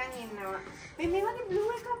මේ තියන් ඉන්නවා. මේ වගේ බ්ලූ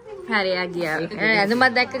එකක් හරි ආ ගියා.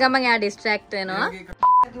 ඇඳුමක් දැක්ක ගමන් එයා ඩිස්ට්‍රැක්ට් වෙනවා.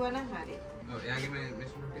 දුවන හරි. ඔව් එයාගේ මේ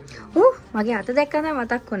මගේ අත දැක්කම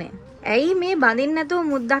මතක් වුණේ. ඇයි මේ බඳින්න නැතුව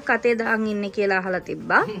මුද්දක් අතේ දාන් ඉන්නේ කියලා අහලා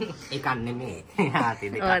තිබ්බා. ඒකක් නෙමෙයි. ආතේ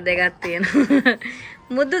දෙක. ඔව් දෙකක් තියෙනවා.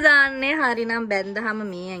 මුද්ද දාන්නේ හරිනම් බැඳහම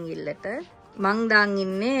මේ ඇඟිල්ලට. මං දාන්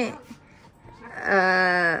ඉන්නේ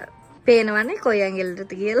පේනවනේ කොයි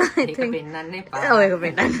ඇඟිල්ලටද කියලා. ඒක පෙන්නන්නේ පා. ඔය එක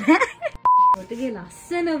පෙන්නන්නේ. ඔතගේ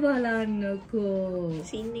ලස්සන බලන්නකෝ.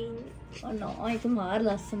 සින්නින්. ඔන්න ඒක මාර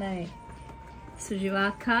ලස්සනයි.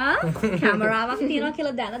 සුජීවාකා කැමරාවක් තියනවා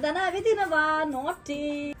කියලා දැන ඇවිදිනවා නොටි.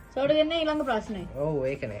 සෝඩ වෙන්නේ ඊළඟ ප්‍රශ්නේ. ඔව්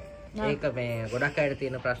ඒකනේ. ඒක මේ ගොඩක් අයට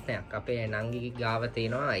තියෙන ප්‍රශ්නයක්. අපේ නංගිගේ ගාව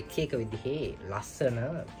තියෙනවා එක එක විදිහේ ලස්සන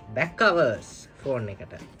බෑක් කවර්ස් ෆෝන්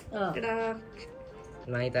එකට.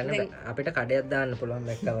 මම හිතන්නේ අපිට කඩයක් දාන්න පුළුවන්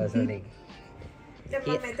බෑක් කවර්ස් වලින්. දැන්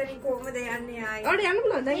මම මෙතනින් කොහමද යන්නේ ආයේ? ඔඩ යන්න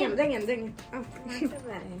පුළුවන්. දැන් යන්න.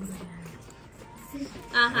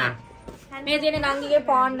 ආහා. මේ තියෙන නංගිගේ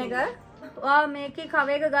ෆෝන් එක. ඔයා මේකේ කව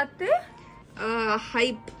එක ගත්තේ?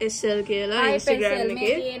 හයිප් SL කියලා Instagram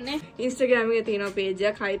එකේ. Instagram එකේ තියෙන page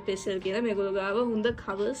එකක් හයිප් SL කියලා. මේගොල්ලෝ ගාව හොඳ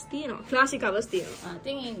covers තියෙනවා. classic covers තියෙනවා.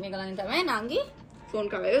 ඉතින් මේක ළඟින් තමයි නංගි ෆෝන්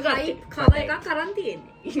cover එක ගත්තේ. කව එකක් අරන්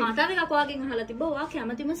තියෙන්නේ. මට එකක් ඔයාගෙන් අහලා තිබ්බා ඔයා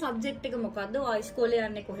කැමතිම subject එක මොකද්ද? ඔයා ඉස්කෝලේ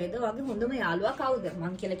යන්නේ කොහෙද? ඔයාගේ හොඳම යාළුවා කවුද?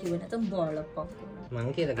 මං කියලා කිව්වේ නැත්නම් බලපන්. මං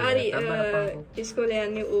කියලා හරි ඉස්කෝලේ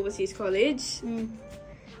යන්නේ overseas college.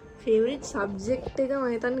 favorite subject එක මම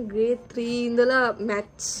හිතන්නේ grade 3 ඉඳලා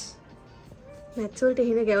maths වලට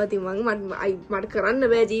එහෙම ගැවති මට කරන්න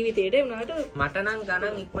බෑ ජීවිතේට උනාට මට නම්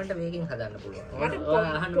ගණන් ඉක්මනට මේකෙන් හදන්න පුළුවන්. මට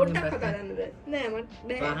පොඩ්ඩක් හදන්න බෑ නෑ මට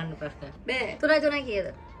බෑ අහන්න ප්‍රශ්න බෑ 3 කීයද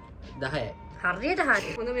 10යි හරියට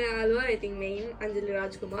හරි හොඳම යාළුවා ඉතින් මෙයින් අංජලි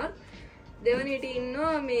රාජ්කුමාර් දෙවනියට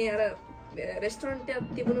ඉන්නවා මේ අර රෙස්ටොරන්ට් එකක්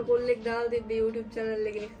තිබුණ කොල්ලෙක් දාලා තිබ්බ YouTube channel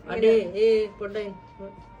එකේ අඩේ ඒ පොඩ්ඩක්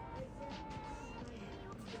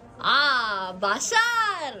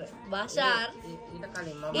බෂාර් ඊට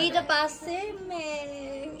කලින් මම ඊට පස්සේ මේ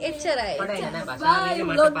එච්චරයි පොඩ්ඩක් නෑ බසාරේ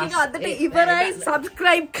මට vlog එක අදට ඉවරයි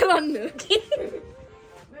subscribe කරන්න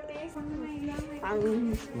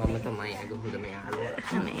මම තමයි අද හොඳම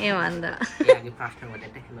යාළුවා. මේ වන්දා එයාගේ ප්‍රශ්න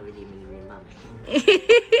වලට හැම වෙලෙම ඉන්නේ මම.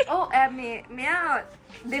 ඔව් මෙයා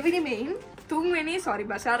දෙවෙනි මෙයින් තුන්වෙනි sorry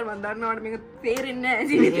බෂාර් මන් දන්නවට මේක තේරෙන්නේ නැහැ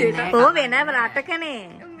ජීවිතේට. ඕ වෙනම රටකනේ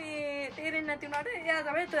තේරෙන්නේ නැති වුණාට එයා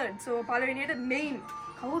තමයි third. so පළවෙනියට main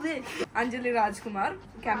කවුද? අංජලි රාජ්කුමාර්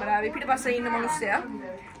කැමරාවේ පිටපස්සේ ඉන්න මිනිස්සයා.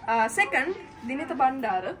 second දිනිත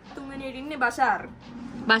බණ්ඩාර. තුන්වෙනියට ඉන්නේ බෂාර්.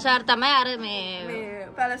 බෂාර් තමයි අර මේ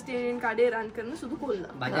පැලස්ටීනියන් කඩේ රන් කරන සුදු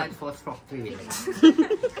කොල්ලා. Bajaj force talk 3 wheeler.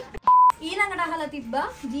 ඊළඟට අහලා තිබ්බා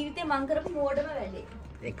ජීවිතේ මං කරපු මෝඩම වැඩේ.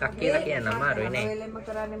 එකක් කියලා කියන්න අමාරුයි නේ. වෙලෙම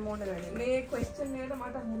කරන්නේ මොන වැඩේ. මේ question එකට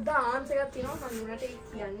මට හොඳ answer එකක් තියෙනවා මම උනට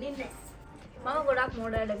කියන්නේ නැහැ. මම ගොඩක්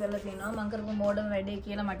මෝඩ වැඩ කරලා තියෙනවා මං කරපු මෝඩම වැඩේ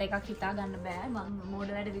කියලා මට එකක් හිතා ගන්න බෑ මං මෝඩ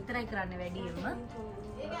වැඩ විතරයි කරන්නේ වැඩියෙන්ම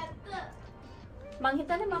ඒක ඇත්ත මං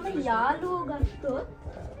හිතන්නේ මම යාළුවෝ ගත්තොත්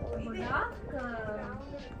ගොඩක්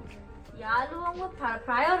යාළුවන්ව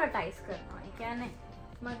ප්‍රයොරිටයිස් කරනවා ඒ කියන්නේ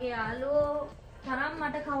මගේ යාළුවෝ තරම්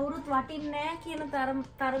මට කවුරුත් වටින්නේ නැහැ කියන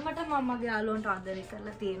තරමට මම මගේ යාළුවන්ට ආදරය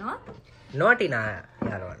කරලා තියෙනවා නෝටි නා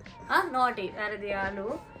යාළුවන්ට නෝටි වැරදි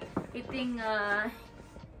යාළුවෝ ඉතින්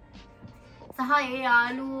සහ ඒ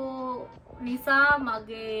යාළුවෝ නිසා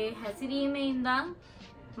මගේ හැසිරීමේ ඉඳන්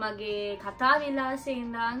මගේ කතා විලාසයේ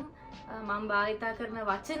ඉඳන් මම භාවිතා කරන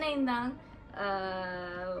වචනේ ඉඳන්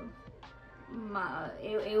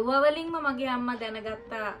ඒව වලින්ම මගේ අම්මා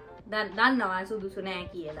දැනගත්තා දන්නවා සුදුසු නෑ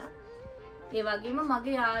කියලා. ඒ වගේම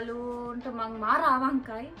මගේ යාළුවන්ට මං මාර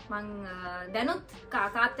අවංකයි. මං දැනුත්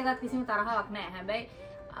කාකාත් එක්ක කිසිම තරහාවක් නෑ. හැබැයි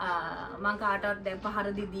මං කාටවත් දැන් පහර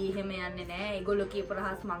දීදී එහෙම යන්නේ නැහැ. ඒගොල්ලෝ කියපු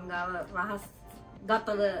රහස් මංගාව රහස්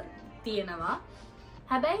ගතව තියෙනවා.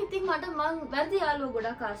 හැබැයි ඉතින් මට මං වැරදි යාළුවෝ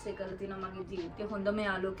ගොඩක් ආශ්‍රය කරලා තිනවා මගේ ජීවිතේ. හොඳම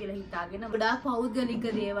යාළුවෝ කියලා හිතාගෙන ගොඩාක් පෞද්ගලික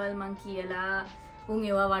දේවල් මං කියලා උන්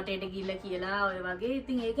ඒවා වටේට ගිහිල්ලා කියලා ඔය වගේ.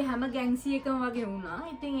 ඉතින් ඒක හැම ගැන්සි එකම වගේ වුණා.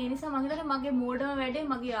 ඉතින් ඒ නිසා මම හිතන්නේ මගේ මෝඩම වැඩේ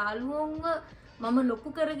මගේ යාළුවෝන්ව මම ලොකු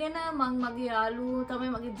කරගෙන මං මගේ යාළුවෝ තමයි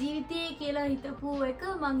මගේ ජීවිතේ කියලා හිතපු එක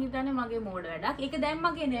මං හිතන්නේ මගේ මෝඩ වැඩක්. ඒක දැන්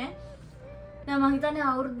මගේ නෑ. දැන් මං හිතන්නේ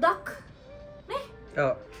අවුරුද්දක් නේ?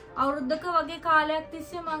 ඔව්. අවුරුද්දක වගේ කාලයක්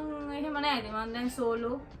තිස්සේ මං එහෙම නෑ. ඉතින් මං දැන්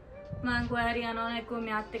සෝලෝ මං කොහේ හරි යනවා නැත්නම්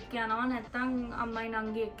මෙයාත් එක්ක යනවා නැත්නම් අම්මයි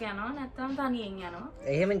නංගි එක්ක යනවා නැත්නම් තනියෙන් යනවා.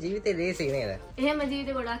 එහෙම ජීවිතේ ලේසි නේද? එහෙම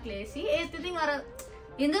ජීවිතේ ගොඩක් ලේසි. ඒත් ඉතින් අර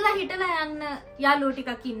ඉඳලා හිටලා යන්න යාළුවෝ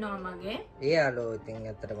ටිකක් ඉන්නවා මගේ. ඒ යාළුවෝ ඉතින්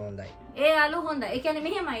ඇත්තටම හොඳයි. ඒ යාළුවෝ හොඳයි. ඒ කියන්නේ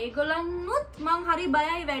මෙහෙමයි. ඒගොල්ලන්නුත් මං හරි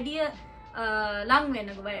බයයි වැඩිය ලං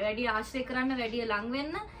වෙන්න. වැඩිය ආශ්‍රය කරන්න වැඩිය ලං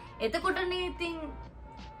වෙන්න. එතකොටනේ ඉතින්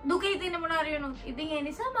දුකේ තියෙන මොන හරි වෙනොත්. ඉතින් ඒ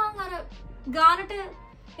නිසා මං අර ගානට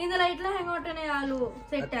ඉඳලා හිටලා හැමෝටනේ යාළුවෝ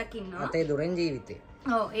සෙට් එකක් ඉන්නවා. අතේ දුරෙන් ජීවිතේ.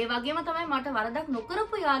 ඔව් ඒ වගේම තමයි මට වරදක්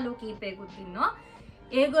නොකරපු යාළුවෝ කීපයකුත් ඉන්නවා.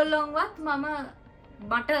 ඒගොල්ලොන්වත්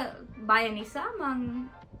මට බය නිසා මං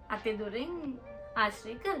අතේ දුරෙන්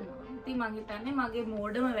ආශ්‍රය කරනවා. ඉතින් මං හිතන්නේ මගේ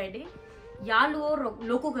මෝඩම වැඩේ යාළුවෝ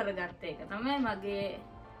ලොකු කරගත්ත එක තමයි මගේ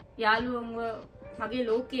යාළුවෝන්ව මගේ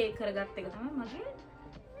ලෝකයේ කරගත්ත එක තමයි මගේ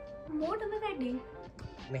මෝඩම වැඩේ.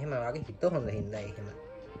 මෙහෙම වගේ හිත හොඳ හින්දා එහෙම.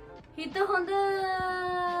 හිත හොඳද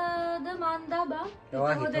මන්දා බා?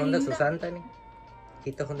 ඔයා හිත හොඳ සුසන්තනේ.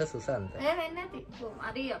 හිත හොඳ සුසන්ත. ඒ වෙන්නේ නැති.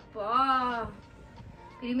 හරි අප්පා.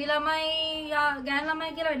 පිරිමි ළමයි ගෑනු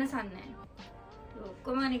ළමයි කියලා වෙනසක් නැහැ.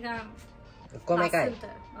 ඔක්කොම නිකන් ඔක්කොම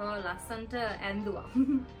එකයි. ඔව් ලස්සන්ට ඇඳුවා.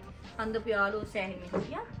 අන්දපු යාළුවෝ සෑහෙන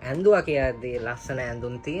හිටියා. ඇඳුවා කියද්දී ලස්සන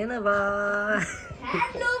ඇඳුම් තියෙනවා.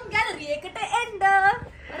 ඇඳුම් ගැලරි එකට එන්න.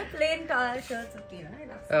 අර ප්ලේන් ෂර්ට්ස්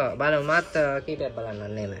තියෙනවා. ඔව් බලමු මාත් කීපයක්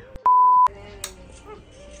බලන්න නේද?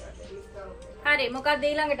 හරි මොකක්ද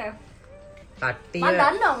ඊළඟට? කට්ටිය මම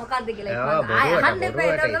දන්නවා මොකක්ද කියලා. අහන්න එපා.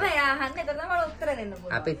 ඒක තමයි අහන්න. ඒක තමයි මට උත්තර දෙන්න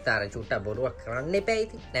පුළුවන්. අපිත් අර චුට්ටක් බොරුවක් කරන්න එපා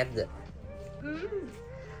ඉතින් නැද්ද?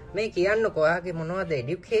 මේ කියන්නකෝ ඔයාගේ මොනවද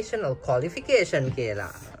এডুকেෂනල් ක්වොලිෆිකේෂන්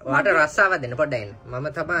කියලා. ඔයාට රස්සාව දෙන්න පොඩ්ඩක් එන්න. මම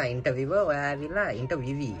තමයි ඉන්ටර්විවර්. ඔයා ඇවිල්ලා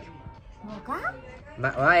ඉන්ටර්විවි. මොකක්?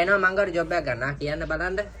 ඔයා එනවා මං ගාවට ජොබ් එකක් ගන්න. කියන්න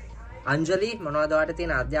බලන්න. අංජලි මොනවද ඔයාට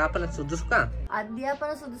තියෙන අධ්‍යාපන සුදුසුකම්?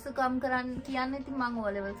 අධ්‍යාපන සුදුසුකම් කරන්න කියන්නේ ඉතින් මම O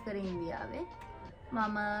levels කරේ ඉන්දියාවේ.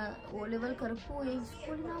 මම O level කරපු ඒ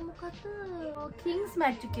ඉස්කෝලේ නම මොකක්ද? King's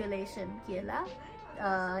Matriculation කියලා.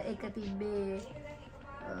 ඒක තිබ්බේ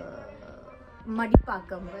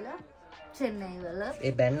මඩිපාකම් වල චෙන්නයි වල.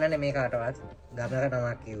 ඒ බැන්නනේ මේ කාටවත් ගමනක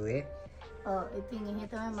නමක් කිව්වේ. ඉතින් එහෙ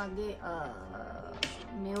තමයි මගේ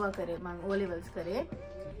මේවා කරේ මම O levels කරේ.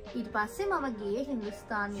 ඊට පස්සේ මම ගියේ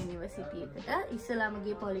හින්දුස්තාන් යුනිවර්සිටි එකට. ඉස්සලාම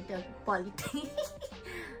ගියේ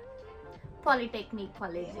පොලිටෙක්නික්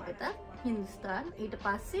කොලෙජ් එකට හින්දුස්තාන්. ඊට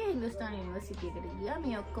පස්සේ හින්දුස්තාන් යුනිවර්සිටි එකට ගියා.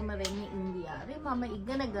 මේ ඔක්කොම වෙන්නේ ඉන්දියාවේ. මම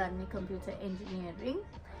ඉගෙන ගන්නේ කම්පියුටර් එන්ජිනියරින්.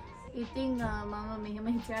 ඉතින් මම මෙහෙම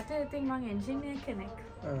හිතුවට ඉතින් මම එන්ජිනියර් කෙනෙක්.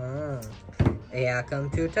 එයා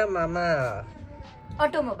කම්පියුටර් මම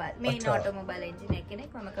ඔටෝමොබයිල් මේන් ඔටෝමොබයිල් එන්ජිනියර් කෙනෙක්.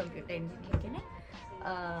 මම කම්පියුටර් එන්ජිනියර් කෙනෙක්.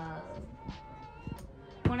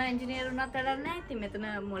 මොන එන්ජිනියර් වුණත් වැඩක් නැහැ. ඉතින් මෙතන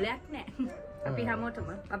මොලයක් නැහැ. අපි හැමෝටම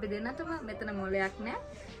අපි දෙන්නටම මෙතන මොලයක් නැහැ.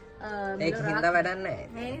 ඒක හින්දා වැඩක් නැහැ.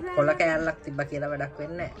 කොල කෑල්ලක් තිබ්බා කියලා වැඩක්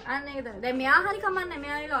වෙන්නේ නැහැ. අන්න ඒක තමයි. දැන් මෙයා හරි කමන්නේ.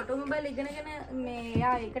 මෙයා ඉල ඔටෝමොබයිල් ඉගෙනගෙන මේ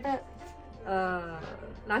යා ඒකට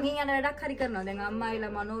ළඟින් යන වැඩක් හරි කරනවා. දැන් අම්මා ඉල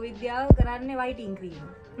මනෝවිද්‍යාව කරන්නේ වයිටින් ක්‍රීම්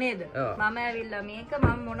නේද? මම ඇවිල්ලා මේක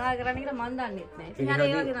මම මොනවා කරන්නේ කියලා මන් දන්නෙත් නැහැ. ඉතින් අර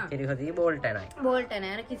ඒ වගේ තමයි. කිරිහොදී බෝල්ට් නයි. බෝල්ට්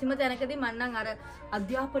නෑ. අර කිසිම තැනකදී මම නම් අර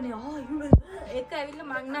අධ්‍යාපනය ඒක ඇවිල්ලා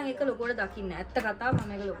මම නම් ඒක ලොකුවට දකින්නේ. ඇත්ත කතාව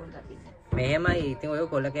මම ඒක ලොකුවට දකින්නේ. මෙහෙමයි. ඉතින් ඔය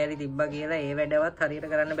කොල කෑලි තිබ්බා කියලා ඒ වැඩවත් හරියට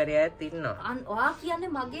කරන්න බැරි අයත් ඉන්නවා. ඔයා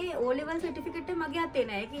කියන්නේ මගේ O level certificate එක මගේ අතේ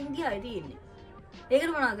නෑ. ඒක ඉන්දියාවේ තියෙන්නේ.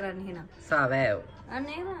 ඒකට මොනවා කරන්නේ එහෙනම්? සාවෑව්. අන්න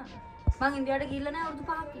ඒක. මං ඉන්දියාවට ගිහිල්ලා නෑ අවුරුදු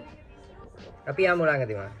 5ක්. අපි යමු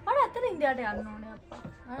ළඟදී මම. මට ඇත්තට ඉන්දියාවට යන්න ඕනේ අප්පා.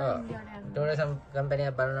 ඉන්දියාවට යන්න. ටූරිසම්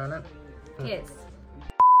කම්පැනියක් බලනවා නම් yes.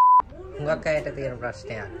 හුඟක් අයට තියෙන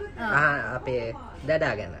ප්‍රශ්නයක්. අපේ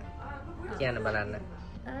දඩා ගැන කියන්න බලන්න.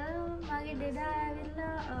 මගේ දෙදා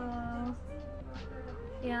ඇවිල්ලා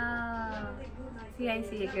යා CIC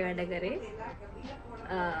එකේ වැඩ කරේ.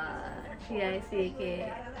 CIC එකේ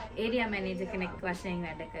ඒරියා මැනේජර් කෙනෙක් වශයෙන්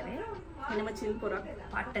වැඩ කරේ. එනම චිල් පොරක්.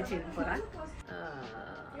 පට්ට චිල් පොරක්.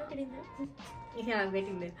 යා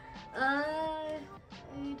වෙටින්ද.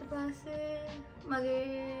 ඊට පස්සේ මගේ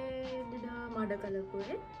දෙදා මඩ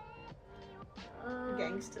කලපුවේ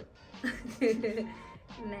ගෑන්ග්ස්ටර්.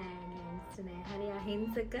 නෑ නෑ. හරි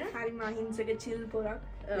අහිංසක. හරිම අහිංසක chill පොරක්.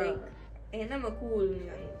 එනම cool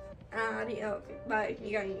නිකන්. හරි okay bye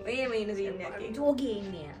නිකන් එහෙම ඉන්න scene එකක්. ජෝගේ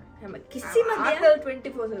ඉන්නේ. හැම කිසිම දෙයක්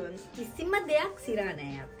 24/7 කිසිම දෙයක් සිරා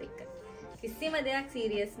නෑ අපත් එක්ක. කිසිම දෙයක්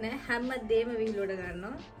සීරියස් නෑ. හැම දෙයක්ම විහිළුවට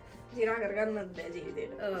ගන්නවා. සිරා කරගන්නත් බෑ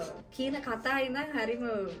ජීවිතේට. කියන කතා ඉඳන් හරිම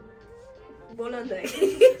බොළඳයි.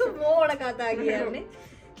 මෝඩ කතා කියන්නේ.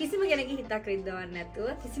 කිසිම කෙනෙකුගේ හිතක් රිද්දවන්නේ නැතුව,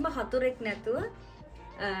 කිසිම හතුරෙක් නැතුව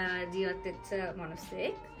ජීවත් වෙච්ච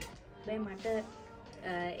මිනිස්සෙක්. මට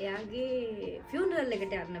එයාගේ ෆියුනරල්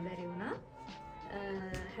එකට යන්න බැරි වුණා.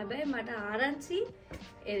 හැබැයි මට ආරංචි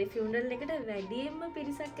ඒ ෆියුනරල් එකට වැඩියෙන්ම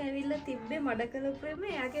පිරිසක් ඇවිල්ලා තිබ්බේ මඩකලපුරේම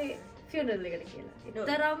එයාගේ ෆියුනරල් එකට කියලා.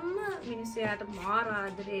 ඊතරම්ම මිනිස්සු එයාට මාර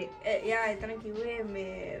ආදරේ. එයා එතන කිව්වේ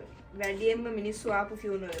මේ වැඩියෙන්ම මිනිස්සු ආපු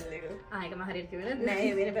ෆියුනරල් එක. ඒක මම හරියට කිව්වේ නෑ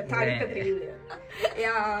වෙන තාරික ත්‍රිවිල්.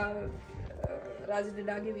 එයා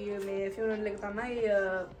රාජිඩාගේ මේ ෆියුනරල් එක තමයි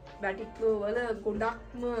බැටික්ලෝ වල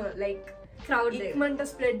ගොඩක්ම like crowd එක. ඉක්මනට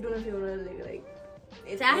ස්ප්‍රෙඩ් වුණ ෆියුනරල් එක like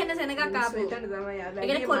සෑහෙන සෙනගක් ආපු. එතන තමයි යා. ඒ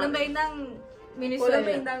කියන්නේ කොළඹ ඉඳන් මිනිස්සු කොළඹ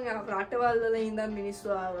ඉඳන් රටවල් වල ඉඳන් මිනිස්සු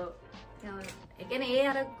ආවා. ඒ කියන්නේ ඒ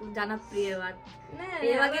අර ජනප්‍රියවත් නෑ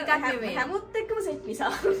ඒ වගේ එකක් නෙමෙයි. හැමොත් එක්කම සෙට්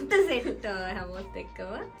නිසා. සෙට් හැමෝත්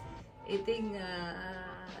එක්කම. ඉතින්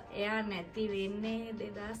එයා නැති වෙන්නේ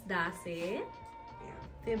 2016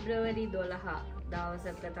 පෙබ්‍රවරි 12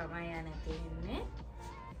 දවසට තමයි එයා නැති වෙන්නේ.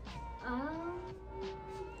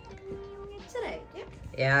 එච්චරයි.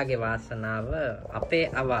 එයාගේ වාසනාව අපේ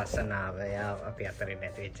අවාසනාව. එයා අපි අතරේ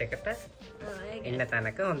නැති වෙච්ච එකට ඉන්න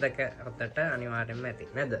තැනක හොඳට අනිවාර්යෙන්ම ඇති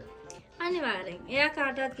නේද? අනිවාර්යෙන්. එයා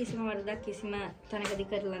කාටවත් කිසිම වරදක් කිසිම තැනකදී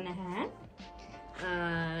කරලා නැහැ.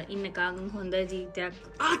 ඉන්නකම් හොඳ ජීවිතයක්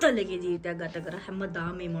ආතල්ලගේ ජීවිතයක් ගත කර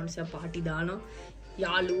හැමදාම මේ මොනසයා පාටි දානවා.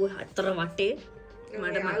 යාළුවෝ හතර වටේ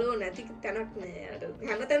මට යාළුවෝ නැති තැනක් නෑ.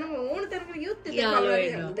 හැමතැනම ඕන තැනක ගියොත් යාළුවෝ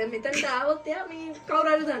එනවා. දැන් මෙතනට ආවොත් එයා මේ කවුරු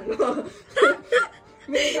හරි දන්නවා.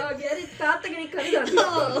 මේ ගාගේ හරි තාත්තා කෙනෙක් හරි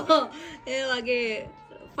දන්නවා. ඒ වගේ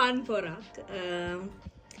ෆන් පොරක්.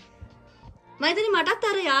 මයිතනි මටත්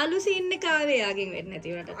අර යාළු සීන් එක ආවේ යාගෙන් වෙන්නේ නැති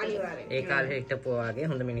උනට. අනිවාර්යෙන්. ඒ කාලේ හිටපුවා වගේ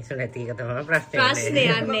හොඳ මිනිස්සු නැති එක තමයි ප්‍රශ්නේ. ප්‍රශ්නේ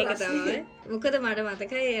යන්නේ ඒක තමයි. මොකද මට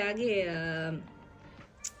මතකයි එයාගේ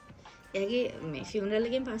මේ ෆියුනරල්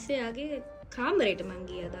එකෙන් පස්සේ එයාගේ කාමරේට මං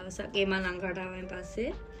ගියා දවසක්. ඒ මං ලංකාවට ආවෙන් පස්සේ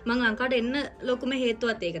මං ලංකාවට එන්න ලොකුම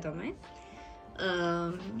හේතුවත් ඒක තමයි.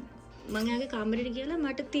 මං එයාගේ කාමරේට ගිහලා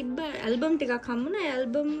මට තිබ්බ ඇල්බම් ටිකක් හම්බුණා. ඒ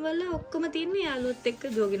ඇල්බම් වල ඔක්කොම තියෙන්නේ යාළුවොත් එක්ක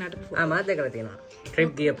ජෝගි නටපු. මාත් දැකලා තියෙනවා.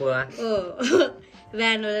 ට්‍රිප් ගියපුවා. ඔව්.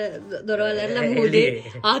 වෑන් වල දොරවල් අරලා මුහුදේ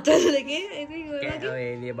ආතල් එකේ ඉතින් ඔය වගේ ඔය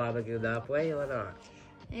එළිය බාබකියු දාපුවා ඒව තමයි.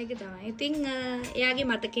 ඒක තමයි. ඉතින් එයාගේ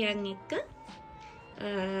මතකයන් එක්ක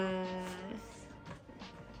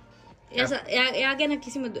එයා ගැන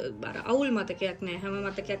කිසිම අවුල් මතකයක් නෑ. හැම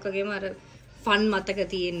මතකයක් වගේම අර ෆන් මතක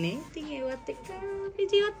තියෙන්නේ. ඉතින් ඒවත් එක්ක අපි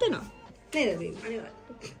ජීවත් වෙනවා. නේද බීබි?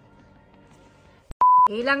 අනිවාර්යයෙන්.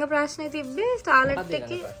 ඊළඟ ප්‍රශ්නේ තිබ්බේ ස්ටාර්ලට්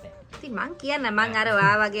එකේ. ඉතින් මං කියන්නේ මං අර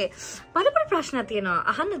ඔයා වගේ බඩපඩ ප්‍රශ්න තියෙනවා.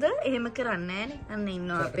 අහන්නද? එහෙම කරන්නේ නෑනේ. අන්න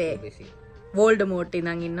ඉන්නවා අපේ වෝල්ඩමෝට්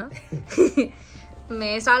ඉඳන් ඉන්නවා.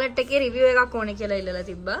 මේ ස්ටාර්ලට් එකේ රිවිව් එකක් ඕනේ කියලා ඉල්ලලා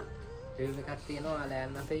තිබ්බා. රිවිව් එකක් තියෙනවා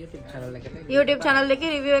ඔයාලා අපේ YouTube channel එකට. YouTube channel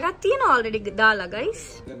එකේ රිවිව් එකක් තියෙනවා already දාලා guys.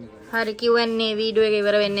 හරි Q&A වීඩියෝ එක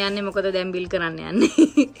ඉවර වෙන්න යන්නේ මොකද දැන් බිල් කරන්න යන්නේ.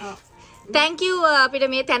 thank you අපිට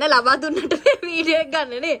මේ තැන ලබා දුන්නට මේ වීඩියෝ එක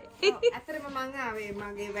ගන්න නේ. ඇත්තටම මං ආවේ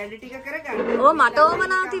මගේ වැඩ ටික කරගන්න. ඕ මට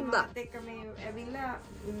ඕමනා තිබ්බා. එක්ක මේ ඇවිල්ලා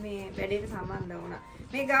මේ වැඩේට සම්බන්ධ වුණා.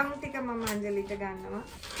 මේ ගවුන් ටික මම අංජලිට ගන්නවා.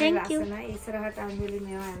 Thank you. ලස්සනයි. ඉස්සරහට අංජලි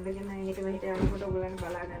මේවා ඇඳගෙන ඊට මෙහෙට යනකොට ඔයගොල්ලන්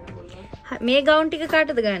බලා ගන්න පුළුවන්. මේ ගවුන් ටික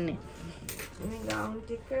කාටද ගන්නෙ? මේ ගවුන්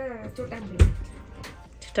ටික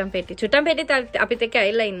චුටම් පෙටි අපිත් එක්ක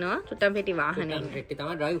ඇවිල්ලා ඉන්නවා. චුටම් පෙටි වාහනේ. පෙට්ටි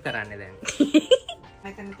තමයි ඩ්‍රයිව් කරන්නේ දැන්.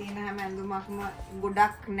 මෙතන තියෙන හැම ඇඳුමක්ම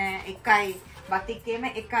ගොඩක් නෑ එකයි බතික්කේම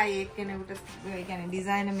එකයි එක්කෙනෙකුට ඒ කියන්නේ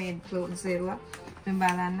ඩිසයිනර් මේඩ් ක්ලෝත්ස් ඒවා මම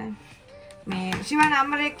බලන්න මේ ශිවාන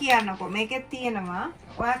අම්මරේ කියන්නකෝ මේකෙත් තියෙනවා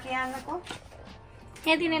ඔයා කියන්නකෝ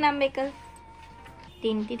මේ තියෙන නම් එක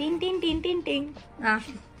tin tin tin tin tin tin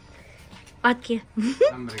වත් කිය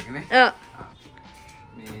නම්බර එක නේ ඔව්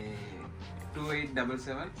මේ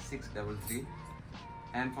 2877 633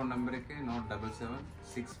 and phone number එක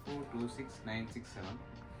 07764269667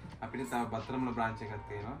 අපිට තව බත්තරමුල branch එකක්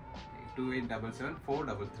තියෙනවා 2877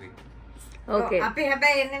 433 ඕකේ අපි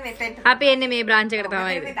හැබැයි එන්නේ මෙතෙන්ට අපි එන්නේ මේ branch එකට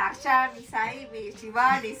තමයි මේ දක්ෂා නිසයි මේ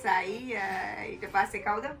ශිවා නිසයි ඊට පස්සේ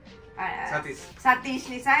කවුද සතීෂ්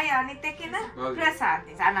නිසයි අනිත් එක්කෙන ප්‍රසාද්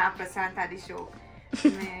නිසා අනා ප්‍රසාද් හදිෂෝ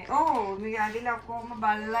මේ මේ අලිලා කොහොම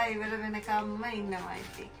බල්ලා ඉවර වෙනකම්ම ඉන්නවා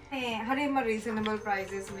ඉතින් මේ හරියම රීසනබල්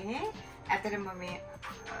ප්‍රයිසස් මේ ඇතරම මේ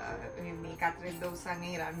කතරෙක්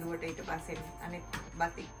දවසන්ගේ රණ්ඩුවට ඊට පස්සේ අනිත්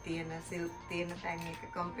බතික් තියෙන සිල්ක් තියෙන තැන් එක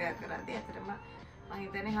කම්පෙයාර් කරද්දී ඇතරම මම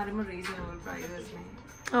හිතන්නේ හරිම රීසනබල් ප්‍රයිසස් මේ.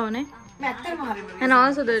 Oh, ne? ඇත්තටම හරිම And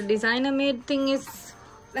also the designer made thing is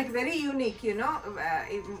like very unique, you know.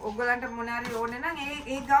 ඔයගලන්ට මොනාරි ඕනේ නම්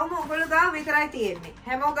ඒ ගවම ඔයගොල්ලෝ ගාව විතරයි තියෙන්නේ.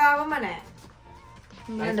 හැමෝ ගාවම නැහැ.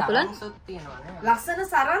 නේද පුළුවන්? ලස්සන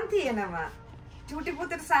සරන් තියෙනවා. චූටි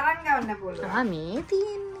පුතේට සරන් ගන්න පුළුවන්. ආ මේ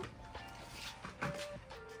තියෙන්නේ.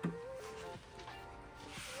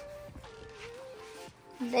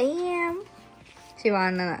 Damn.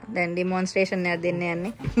 Shivana දැන් demonstration එකක් දෙන්න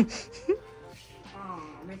යන්නේ.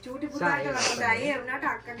 මේ චූටි පුතාට ලස්සනයි ඒ වුණාට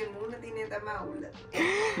අක්කගේ මූණ දිනේ තමයි අවුල.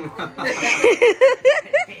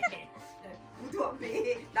 මුතු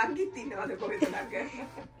අපේ ඩංගිත් ඉන්නවද කොහෙද ඩංග?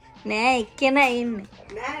 නෑ එක්කෙනා ඉන්නේ.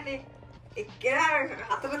 නෑනේ. එක්කෙනා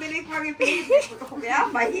 4 දිනක් වගේ පිළිගන්නේ කොහොමද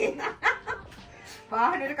බයියේ.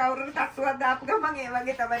 වාහනේට කවුරුහරි තට්ටුවක් දාපු ගමන් ඒ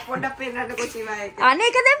වගේ තමයි පොඩ්ඩක් පෙන්නන්න කොචිවා එක.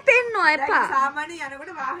 අනේක දැන් පෙන්නෝ එපා. සාමාන්‍ය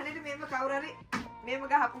යනකොට වාහනේට මේව කවුරු හරි මේව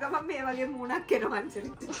ගහපු ගමන් මේ වගේ මූණක් එනවා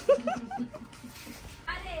අන්සරිට.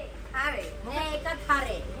 හරි. නෑ ඒකත්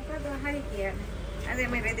හරි. මොකද හරි කියන්නේ. අද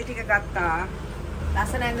මේ රෙදි ටික ගත්තා.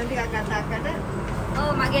 ලස්සන ඇඳුම් ටිකක් ගත්තා අක්කට.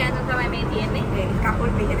 ඔව් මගේ ඇඳුම් තමයි මේ තියෙන්නේ. ඒ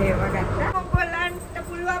කපුල් පිටේව ගත්තා. ඔයගොල්ලන්ට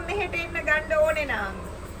පුළුවන් මෙහෙට එන්න ගන්න ඕනේ නම්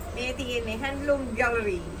මේ තියෙන්නේ හැන්ඩ්ලූම්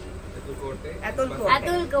ගැලරි. අතුල්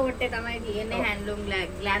කෝට්ටේ තමයි තියෙන්නේ හැන්ඩ්ලූම්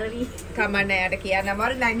ගැලරි. කමන්න යට කියන්න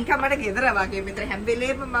අමාරු නෑ නිකන් මට ගෙදර වගේ මෙතන හැම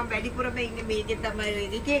වෙලේම මම වැඩිපුරම ඉන්නේ මේකේ තමයි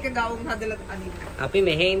එක එක ගවුම් හදලා අනින්න. අපි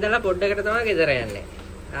මෙහෙ ඉඳලා පොඩ්ඩකට තමයි ගෙදර යන්නේ.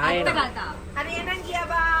 ආයෙ අත්ත කතා. හරි එහෙනම් ගියා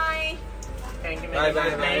බයි. Thank you. Bye,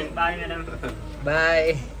 bye, bye. Bye, madam.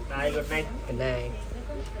 Bye. Bye, good night. Good night.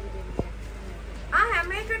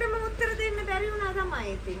 හැම එකටම උත්තර දෙන්න බැරි වුණා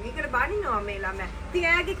තමයි ඉතින්. මේකට බනිනවා මේ ළමයා. ඉතින්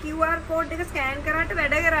එයාගේ QR code එක ස්කෑන් කරාට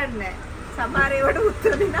වැඩ කරන්නේ නැහැ. සමහර ඒවාට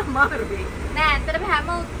උත්තර දෙන්න අමාරුයි. නෑ ඇත්තටම හැම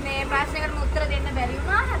මේ ප්‍රශ්නයකටම උත්තර දෙන්න බැරි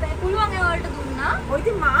වුණා. හැබැයි පුළුවන් ඒ වලට දුන්නා. ඔය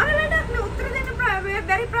ඉතින් මාර වැඩක් නේ උත්තර දෙන්න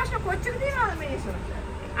බැරි ප්‍රශ්න කොච්චර තියෙනවද මිනිස්සුන්ට?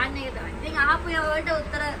 අන්න ඒක තමයි. ඉතින් අහපු ඒ වලට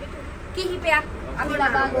උත්තර කිහිපයක් අපි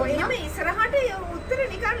ලබා දුන්නා. මේ ඉස්සරහට උත්තර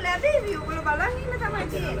නිකන් ලැබෙවි. ඔයගොල්ලෝ බලන් ඉන්න තමයි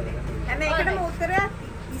තියෙන්නේ. හැම එකටම උත්තර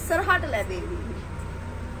ඉස්සරහට ලැබෙවි.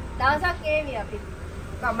 දවසක් ඒවි අපි.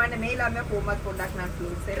 කමන්න මේ ළමයා කොහොමද පොඩ්ඩක් නම්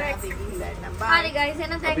ෆීල්ස් එක අපි ගිහිල්ලා එන්න. හරි guys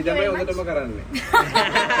එහෙනම් thank අපි you very තමයි much. උදේටම කරන්නේ.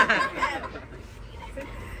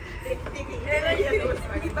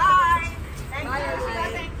 Bye. Thank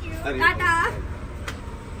you. හරි. ටාටා.